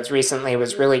episodes recently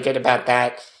was really good about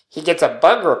that. He gets a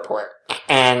bug report,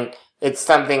 and it's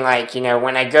something like,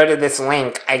 when I go to this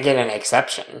link, I get an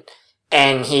exception.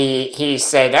 And he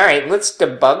said, all right, let's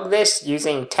debug this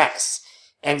using tests.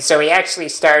 And so he actually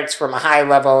starts from a high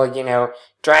level,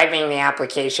 driving the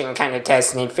application kind of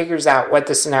test, and he figures out what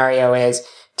the scenario is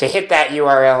to hit that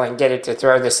URL and get it to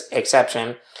throw this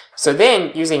exception. So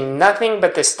then, using nothing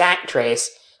but the stack trace,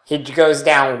 he goes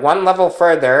down one level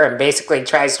further and basically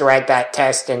tries to write that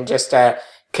test in just a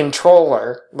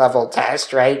controller level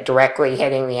test, right? Directly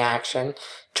hitting the action.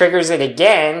 Triggers it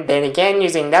again, then again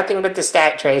using nothing but the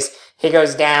stack trace, he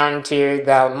goes down to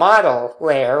the model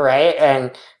layer, right?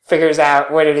 And figures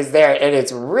out what it is there. And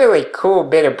it's a really cool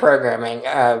bit of programming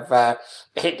of,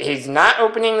 he's not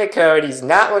opening the code, he's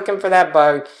not looking for that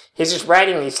bug, he's just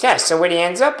writing these tests. So what he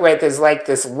ends up with is like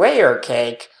this layer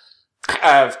cake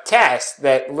of tests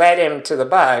that led him to the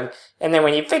bug. And then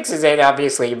when he fixes it,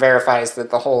 obviously he verifies that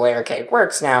the whole layer cake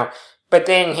works now. But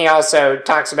then he also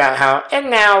talks about how, and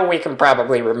now we can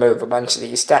probably remove a bunch of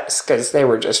these tests because they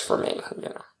were just for me,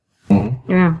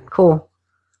 Mm-hmm. Yeah, cool.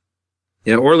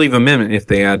 Yeah, or leave them in if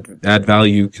they add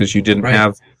value because you didn't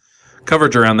have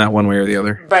coverage around that one way or the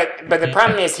other. But the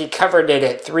problem is he covered it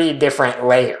at 3 different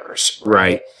layers.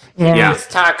 Right. He does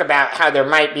talk about how there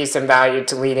might be some value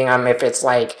to leading them if it's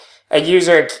like a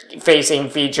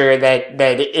user-facing feature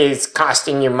that is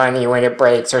costing you money when it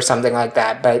breaks or something like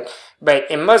that.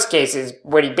 But in most cases,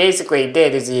 what he basically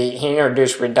did is he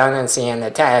introduced redundancy in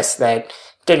the test that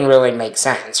didn't really make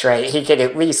sense, right? He could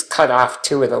at least cut off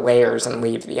 2 of the layers and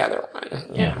leave the other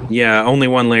one. Yeah, only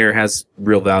one layer has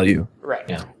real value. Right.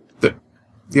 Yeah.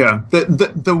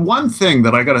 The one thing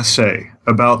that I gotta say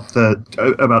about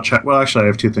actually I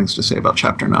have 2 things to say about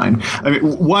Chapter 9. I mean,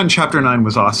 one, Chapter 9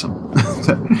 was awesome.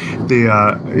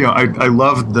 I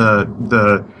loved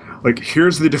the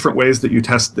here's the different ways that you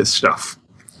test this stuff.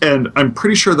 And I'm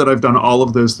pretty sure that I've done all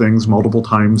of those things multiple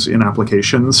times in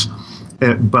applications,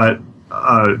 but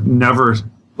never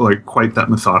quite that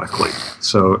methodically.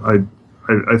 So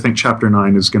I think Chapter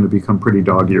 9 is going to become pretty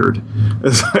dog-eared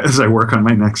as I work on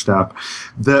my next app.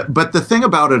 But the thing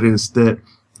about it is that,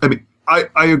 I mean,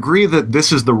 I agree that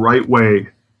this is the right way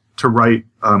to write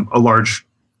a large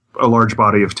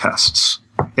body of tests,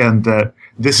 and that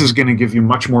this is going to give you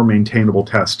much more maintainable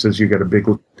tests as you get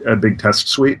a big test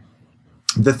suite.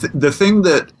 The thing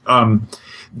that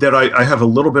I have a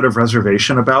little bit of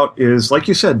reservation about is, like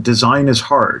you said, design is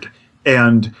hard.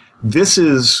 And this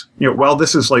is, while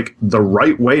this is like the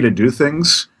right way to do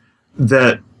things,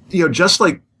 that, just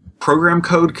like program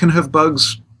code can have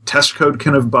bugs, test code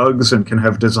can have bugs and can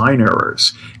have design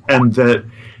errors. And that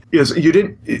is,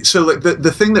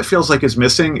 the thing that feels like is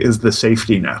missing is the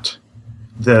safety net.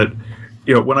 That,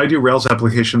 when I do Rails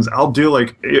applications, I'll do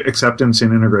like acceptance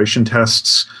and integration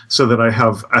tests so that I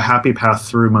have a happy path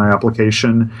through my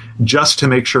application, just to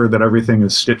make sure that everything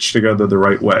is stitched together the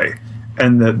right way.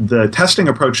 And the testing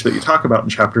approach that you talk about in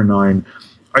Chapter 9,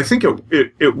 I think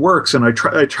it works, and I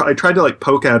tried to like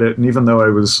poke at it, and even though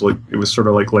it was sort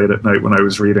of like late at night when I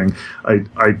was reading,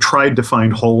 I tried to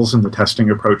find holes in the testing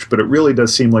approach, but it really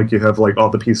does seem like you have like all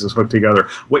the pieces hooked together.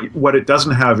 What it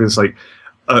doesn't have is like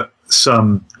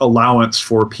some allowance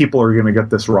for people are going to get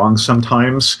this wrong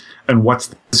sometimes, and what's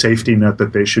the safety net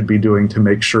that they should be doing to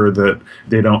make sure that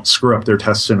they don't screw up their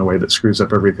tests in a way that screws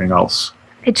up everything else.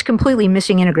 It's completely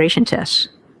missing integration tests.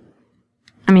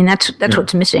 I mean, that's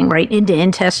what's missing, right?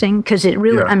 End-to-end testing, because it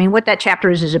really, I mean, what that chapter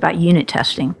is about unit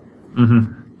testing.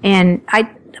 Mm-hmm. And I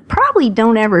probably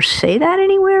don't ever say that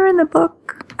anywhere in the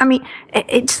book. I mean,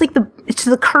 it's like it's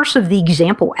the curse of the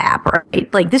example app,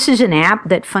 right? Like, this is an app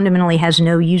that fundamentally has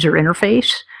no user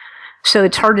interface, so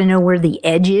it's hard to know where the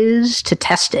edge is to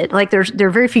test it. Like, there are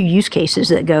very few use cases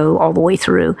that go all the way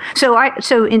through. So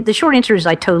the short answer is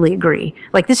I totally agree.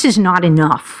 Like, this is not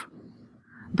enough.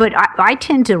 But I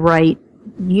tend to write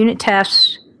unit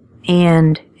tests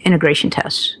and integration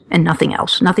tests and nothing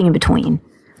else, nothing in between.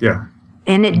 Yeah.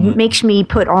 And it makes me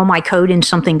put all my code in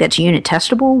something that's unit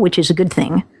testable, which is a good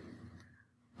thing.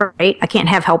 Right? I can't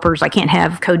have helpers. I can't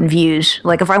have code and views.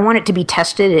 Like, if I want it to be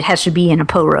tested, it has to be in a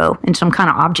PORO, in some kind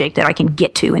of object that I can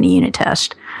get to in a unit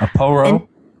test. A PORO? And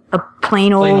a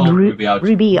plain old Ruby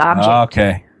object. Oh,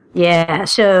 okay. Yeah.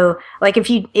 So, like, if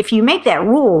you make that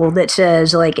rule that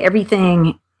says, like,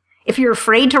 everything, if you're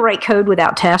afraid to write code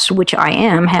without tests, which I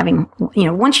am, having,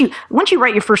 once you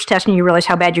write your first test and you realize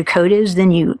how bad your code is, then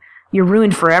you're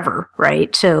ruined forever,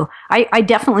 right? So I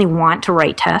definitely want to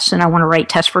write tests, and I want to write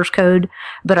test first code,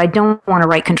 but I don't want to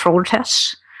write controller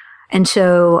tests. And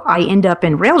so I end up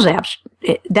in Rails apps.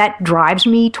 That drives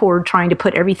me toward trying to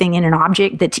put everything in an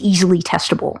object that's easily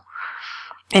testable.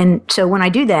 And so when I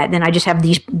do that, then I just have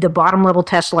the bottom level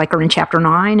tests like are in Chapter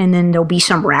 9, and then there'll be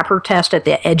some wrapper test at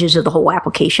the edges of the whole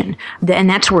application. And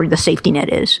that's where the safety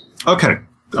net is. Okay,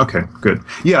 good.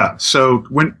 Yeah, so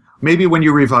when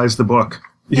you revise the book,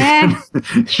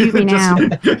 shoot me now.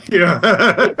 Yeah.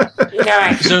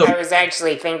 I was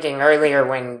actually thinking earlier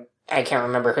when, I can't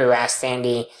remember who asked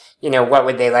Sandy, what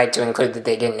would they like to include that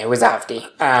they didn't? It was Avdi.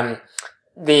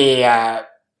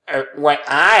 What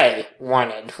I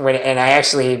wanted, and I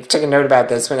actually took a note about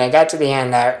this when I got to the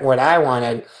end, that what I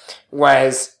wanted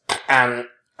was a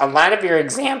lot of your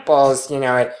examples,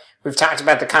 we've talked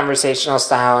about the conversational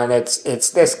style, and it's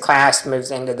this class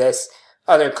moves into this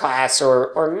other class,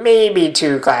 or maybe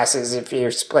two classes if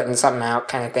you're splitting something out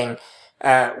kind of thing.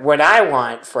 What I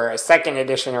want for a second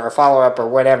edition or a follow-up or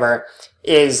whatever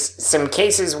is some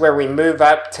cases where we move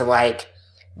up to like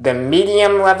the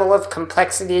medium level of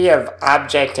complexity of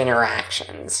object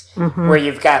interactions, where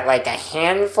you've got like a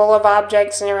handful of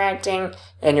objects interacting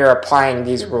and you're applying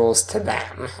these rules to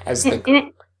them as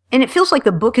the And it feels like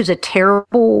the book is a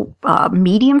terrible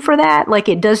medium for that. Like,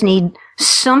 it does need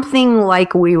something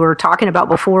like we were talking about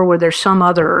before, where there's some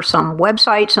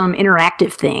website, some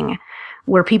interactive thing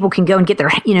where people can go and get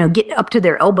get up to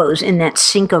their elbows in that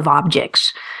sink of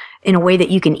objects in a way that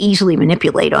you can easily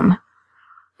manipulate them.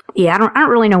 Yeah, I don't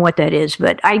really know what that is,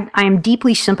 but I am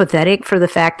deeply sympathetic for the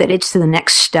fact that it's the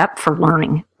next step for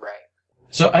learning. Right.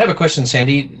 So I have a question,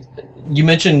 Sandy. You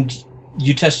mentioned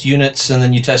you test units and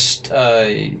then you test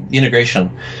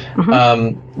integration.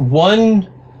 I won't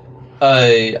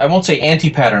say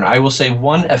anti-pattern. I will say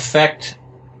one effect.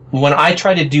 When I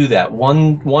try to do that,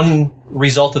 one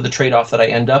result of the trade-off that I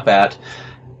end up at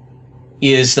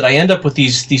is that I end up with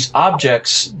these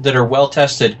objects that are well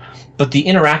tested, but the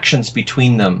interactions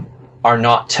between them are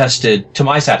not tested to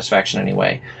my satisfaction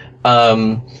anyway.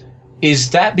 Is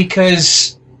that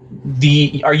because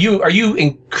are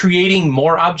you creating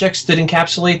more objects that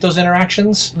encapsulate those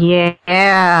interactions?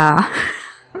 Yeah.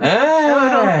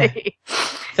 Totally.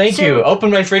 Thank you.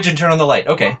 Open my fridge and turn on the light.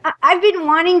 Okay. I've been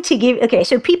wanting to give. Okay,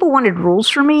 so people wanted rules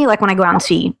from me, like when I go out and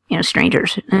see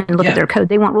strangers and look at their code,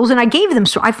 they want rules, and I gave them.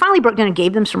 So I finally broke down and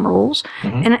gave them some rules,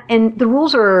 and the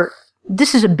rules are.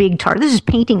 This is a big target. This is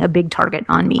painting a big target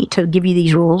on me to give you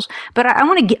these rules, but I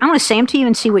want to say them to you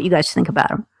and see what you guys think about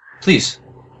them. Please.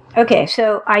 Okay,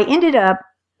 so I ended up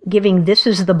giving this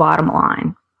as the bottom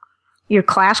line. Your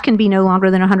class can be no longer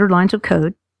than 100 lines of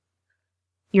code.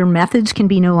 Your methods can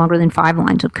be no longer than 5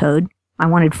 lines of code. I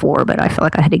wanted 4, but I felt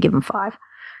like I had to give them 5.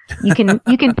 You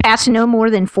can pass no more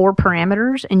than 4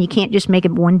 parameters, and you can't just make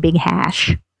it one big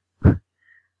hash.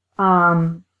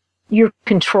 your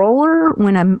controller,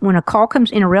 when a call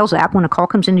comes in a Rails app, when a call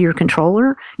comes into your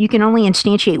controller, you can only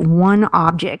instantiate one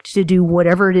object to do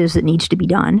whatever it is that needs to be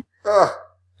done. Ugh,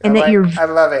 and I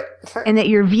love it. And that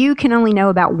your view can only know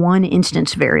about one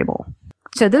instance variable.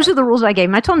 So those are the rules I gave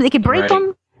them. I told them they could break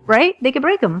them, right? They could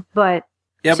break them, but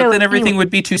but then everything would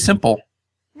be too simple.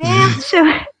 Yeah.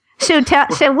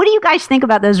 So what do you guys think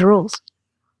about those rules?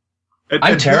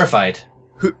 I'm terrified.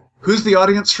 Who's the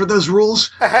audience for those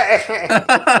rules?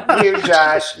 You,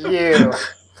 Josh, you.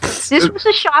 This was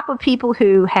a shop of people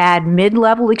who had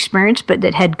mid-level experience, but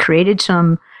that had created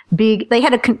some big. They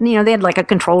had they had like a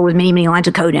controller with many lines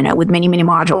of code in it, with many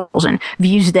modules, and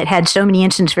views that had so many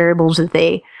instance variables that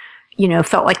they,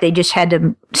 felt like they just had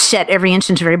to set every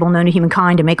instance variable known to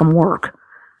humankind to make them work.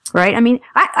 Right? I mean,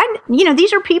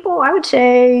 these are people. I would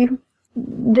say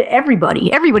everybody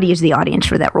is the audience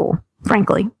for that rule.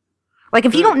 Frankly. Like,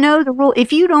 if you don't know the rule,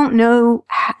 if you don't know,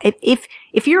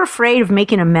 if you're afraid of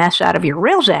making a mess out of your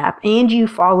Rails app and you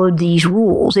followed these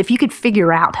rules, if you could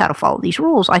figure out how to follow these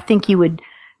rules, I think you would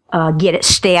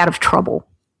stay out of trouble.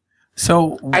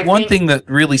 So one thing that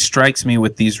really strikes me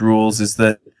with these rules is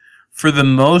that for the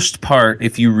most part,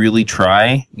 if you really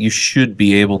try, you should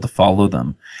be able to follow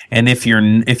them. And if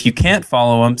you can't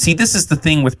follow them, see, this is the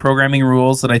thing with programming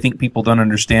rules that I think people don't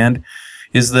understand.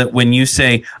 Is that when you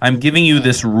say, I'm giving you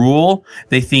this rule,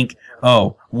 they think,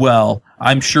 oh, well,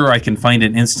 I'm sure I can find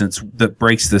an instance that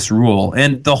breaks this rule.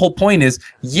 And the whole point is,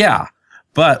 yeah,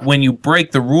 but when you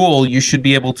break the rule, you should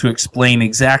be able to explain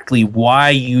exactly why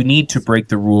you need to break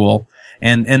the rule.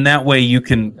 And that way you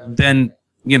can then,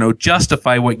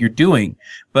 justify what you're doing.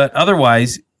 But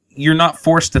otherwise, you're not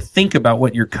forced to think about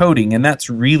what you're coding. And that's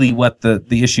really what the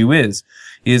issue is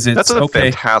that's a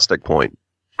fantastic point.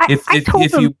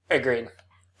 Agreed.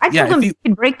 I told them they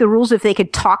could break the rules if they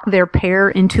could talk their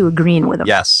pair into agreeing with them.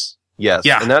 Yes. Yeah,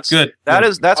 and that's good.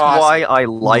 That's awesome. Why I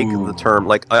like the term.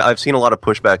 Like, I've seen a lot of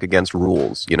pushback against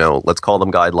rules. Let's call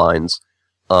them guidelines,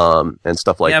 and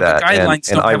stuff like that. But guidelines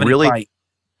don't have any bite.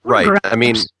 Right. I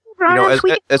mean,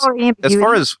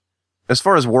 as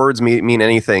far as words mean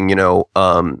anything,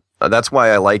 that's why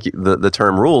I like the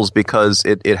term rules, because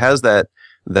it has that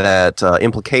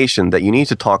implication that you need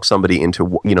to talk somebody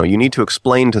into. You need to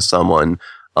explain to someone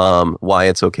why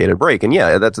it's okay to break. And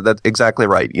yeah, that's exactly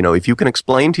right. If you can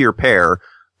explain to your pair,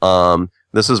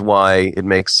 this is why it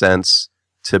makes sense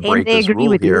to break this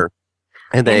rule here,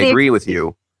 and they agree with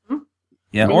you.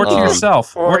 Yeah, or to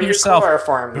yourself, or to yourself.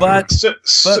 But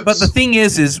the thing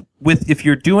is if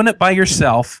you're doing it by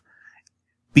yourself,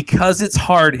 because it's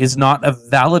hard is not a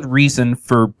valid reason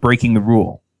for breaking the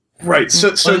rule. Right.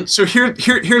 So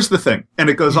here's the thing, and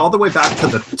it goes all the way back to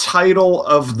the title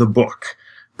of the book.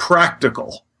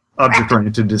 Practical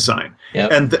object-oriented design.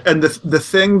 Yep. And the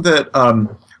thing that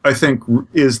I think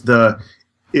is the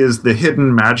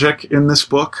hidden magic in this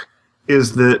book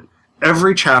is that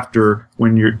every chapter,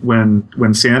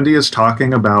 when Sandy is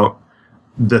talking about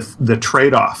the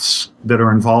trade-offs that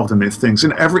are involved in these things,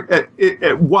 and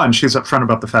one, she's upfront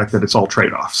about the fact that it's all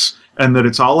trade-offs, and that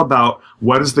it's all about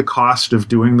what is the cost of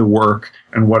doing the work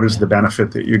and what is the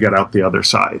benefit that you get out the other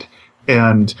side.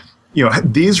 And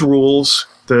these rules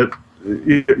that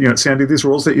Sandy, these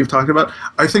rules that you've talked about,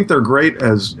 I think they're great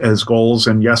as goals,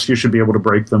 and yes, you should be able to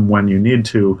break them when you need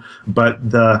to. But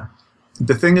the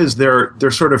thing is,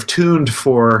 they're sort of tuned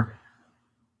for,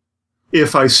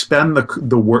 if I spend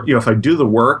the work, if I do the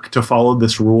work to follow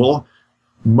this rule,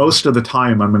 most of the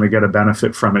time I'm going to get a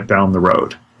benefit from it down the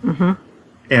road. Mm-hmm.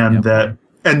 And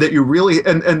that you really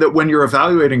and that when you're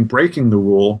evaluating breaking the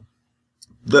rule,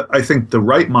 I think the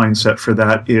right mindset for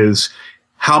that is,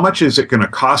 how much is it going to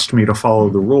cost me to follow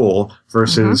the rule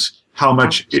versus how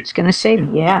much it's going to save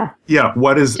me? Yeah. Yeah.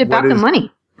 It's about the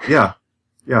money. Yeah.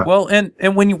 Yeah. Well, and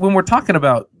when we're talking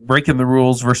about breaking the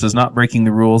rules versus not breaking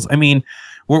the rules, I mean,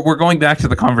 we're going back to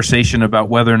the conversation about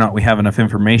whether or not we have enough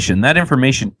information. That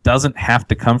information doesn't have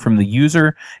to come from the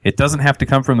user. It doesn't have to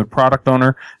come from the product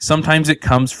owner. Sometimes it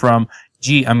comes from,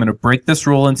 gee, I'm going to break this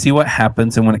rule and see what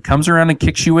happens. And when it comes around and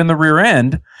kicks you in the rear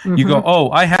end, you go,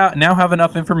 oh, I now have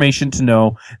enough information to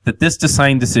know that this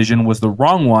design decision was the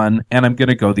wrong one, and I'm going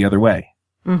to go the other way.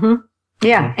 Mm-hmm.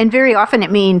 Yeah, and very often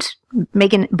it means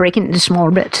breaking it into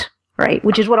smaller bits, right?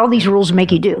 Which is what all these rules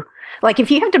make you do. Like, if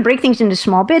you have to break things into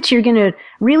small bits, you're going to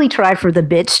really try for the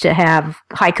bits to have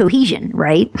high cohesion,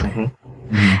 right?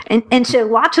 Mm-hmm. And so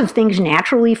lots of things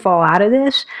naturally fall out of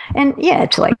this. And yeah,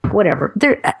 it's like, whatever.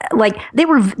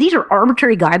 These are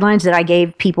arbitrary guidelines that I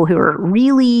gave people who are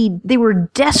they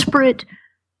were desperate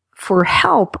for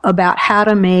help about how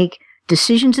to make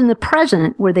decisions in the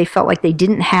present where they felt like they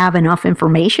didn't have enough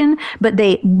information, but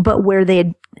where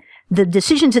they the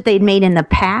decisions that they'd made in the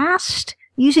past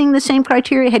using the same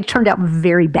criteria had turned out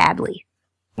very badly.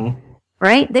 Mm-hmm.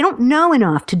 Right? They don't know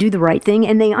enough to do the right thing,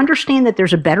 and they understand that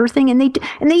there's a better thing, and they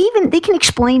can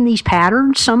explain these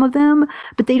patterns, some of them,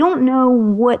 but they don't know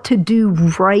what to do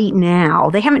right now.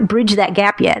 They haven't bridged that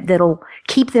gap yet that'll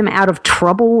keep them out of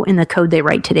trouble in the code they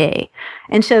write today.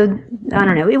 And so, I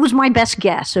don't know, it was my best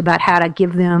guess about how to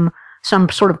give them some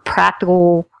sort of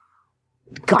practical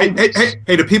guidance.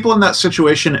 Hey, to people in that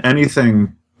situation,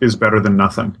 anything is better than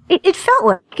nothing. It felt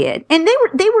like it. And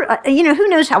they were, who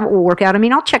knows how it will work out. I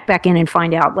mean, I'll check back in and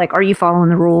find out, like, are you following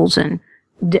the rules? And,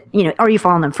 are you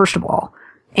following them, first of all?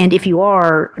 And if you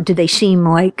are, do they seem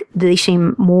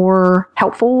more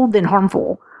helpful than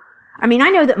harmful? I mean, I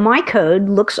know that my code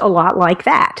looks a lot like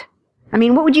that. I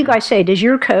mean, what would you guys say? Does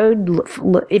your code,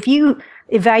 if you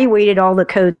evaluated all the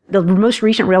code, the most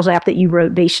recent Rails app that you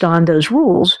wrote based on those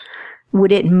rules,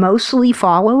 would it mostly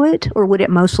follow it, or would it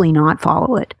mostly not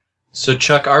follow it? So,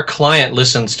 Chuck, our client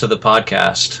listens to the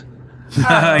podcast.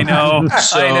 I know.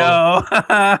 So I know.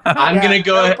 I'm gonna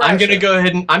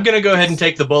go ahead and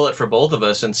take the bullet for both of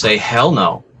us and say hell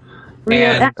no.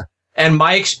 And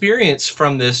my experience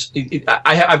from this,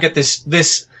 I've got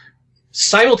this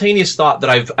simultaneous thought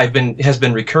that has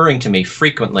been recurring to me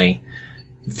frequently,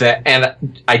 and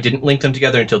I didn't link them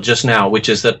together until just now, which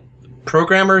is that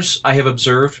programmers, I have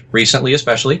observed recently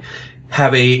especially,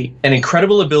 have an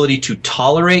incredible ability to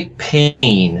tolerate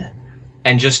pain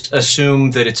and just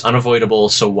assume that it's unavoidable,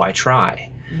 so why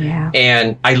try? Yeah.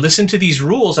 And I listen to these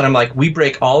rules and I'm like, we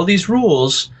break all of these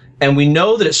rules, and we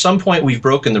know that at some point we've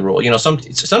broken the rule.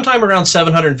 Sometime around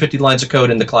 750 lines of code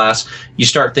in the class, you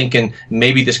start thinking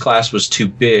maybe this class was too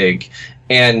big.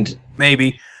 And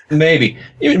Maybe.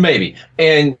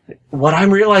 And what I'm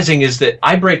realizing is that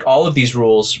I break all of these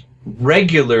rules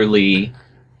regularly.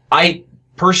 I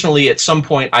personally, at some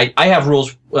point, I have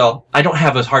rules. Well, I don't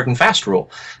have a hard and fast rule.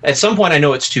 At some point, I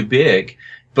know it's too big,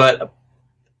 but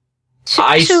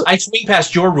I swing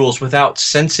past your rules without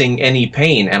sensing any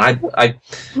pain. And let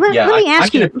me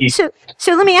ask you. So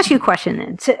let me ask you a question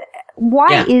then. So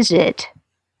why is it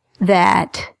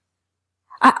that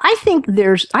I think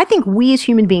we as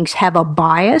human beings have a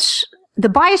bias. The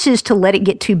bias is to let it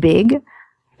get too big.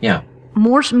 Yeah.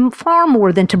 Far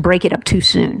more than to break it up too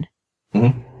soon.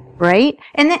 Mm-hmm. Right?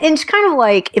 And it's kind of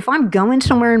like if I'm going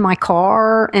somewhere in my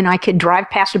car and I could drive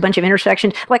past a bunch of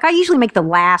intersections, like I usually make the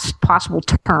last possible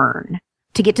turn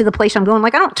to get to the place I'm going.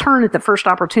 Like I don't turn at the first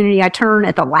opportunity, I turn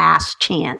at the last chance.